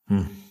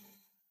嗯。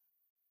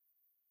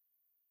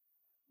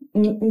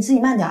你自己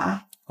慢点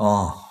啊。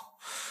哦。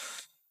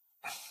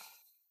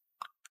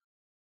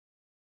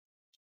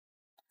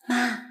妈，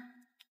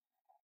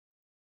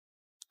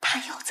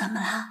他又怎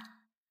么了？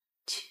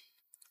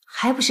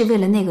还不是为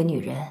了那个女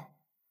人。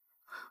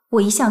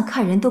我一向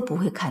看人都不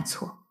会看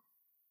错。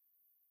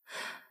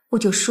我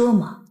就说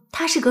嘛，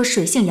她是个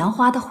水性杨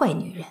花的坏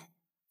女人，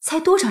才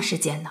多长时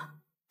间呢，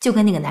就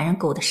跟那个男人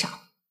勾搭上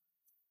了。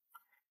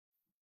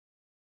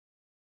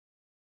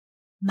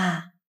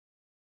妈，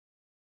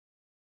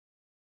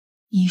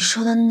你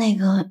说的那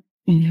个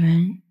女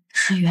人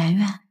是圆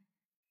圆？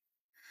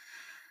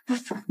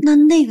不，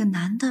那个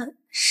男的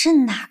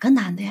是哪个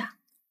男的呀？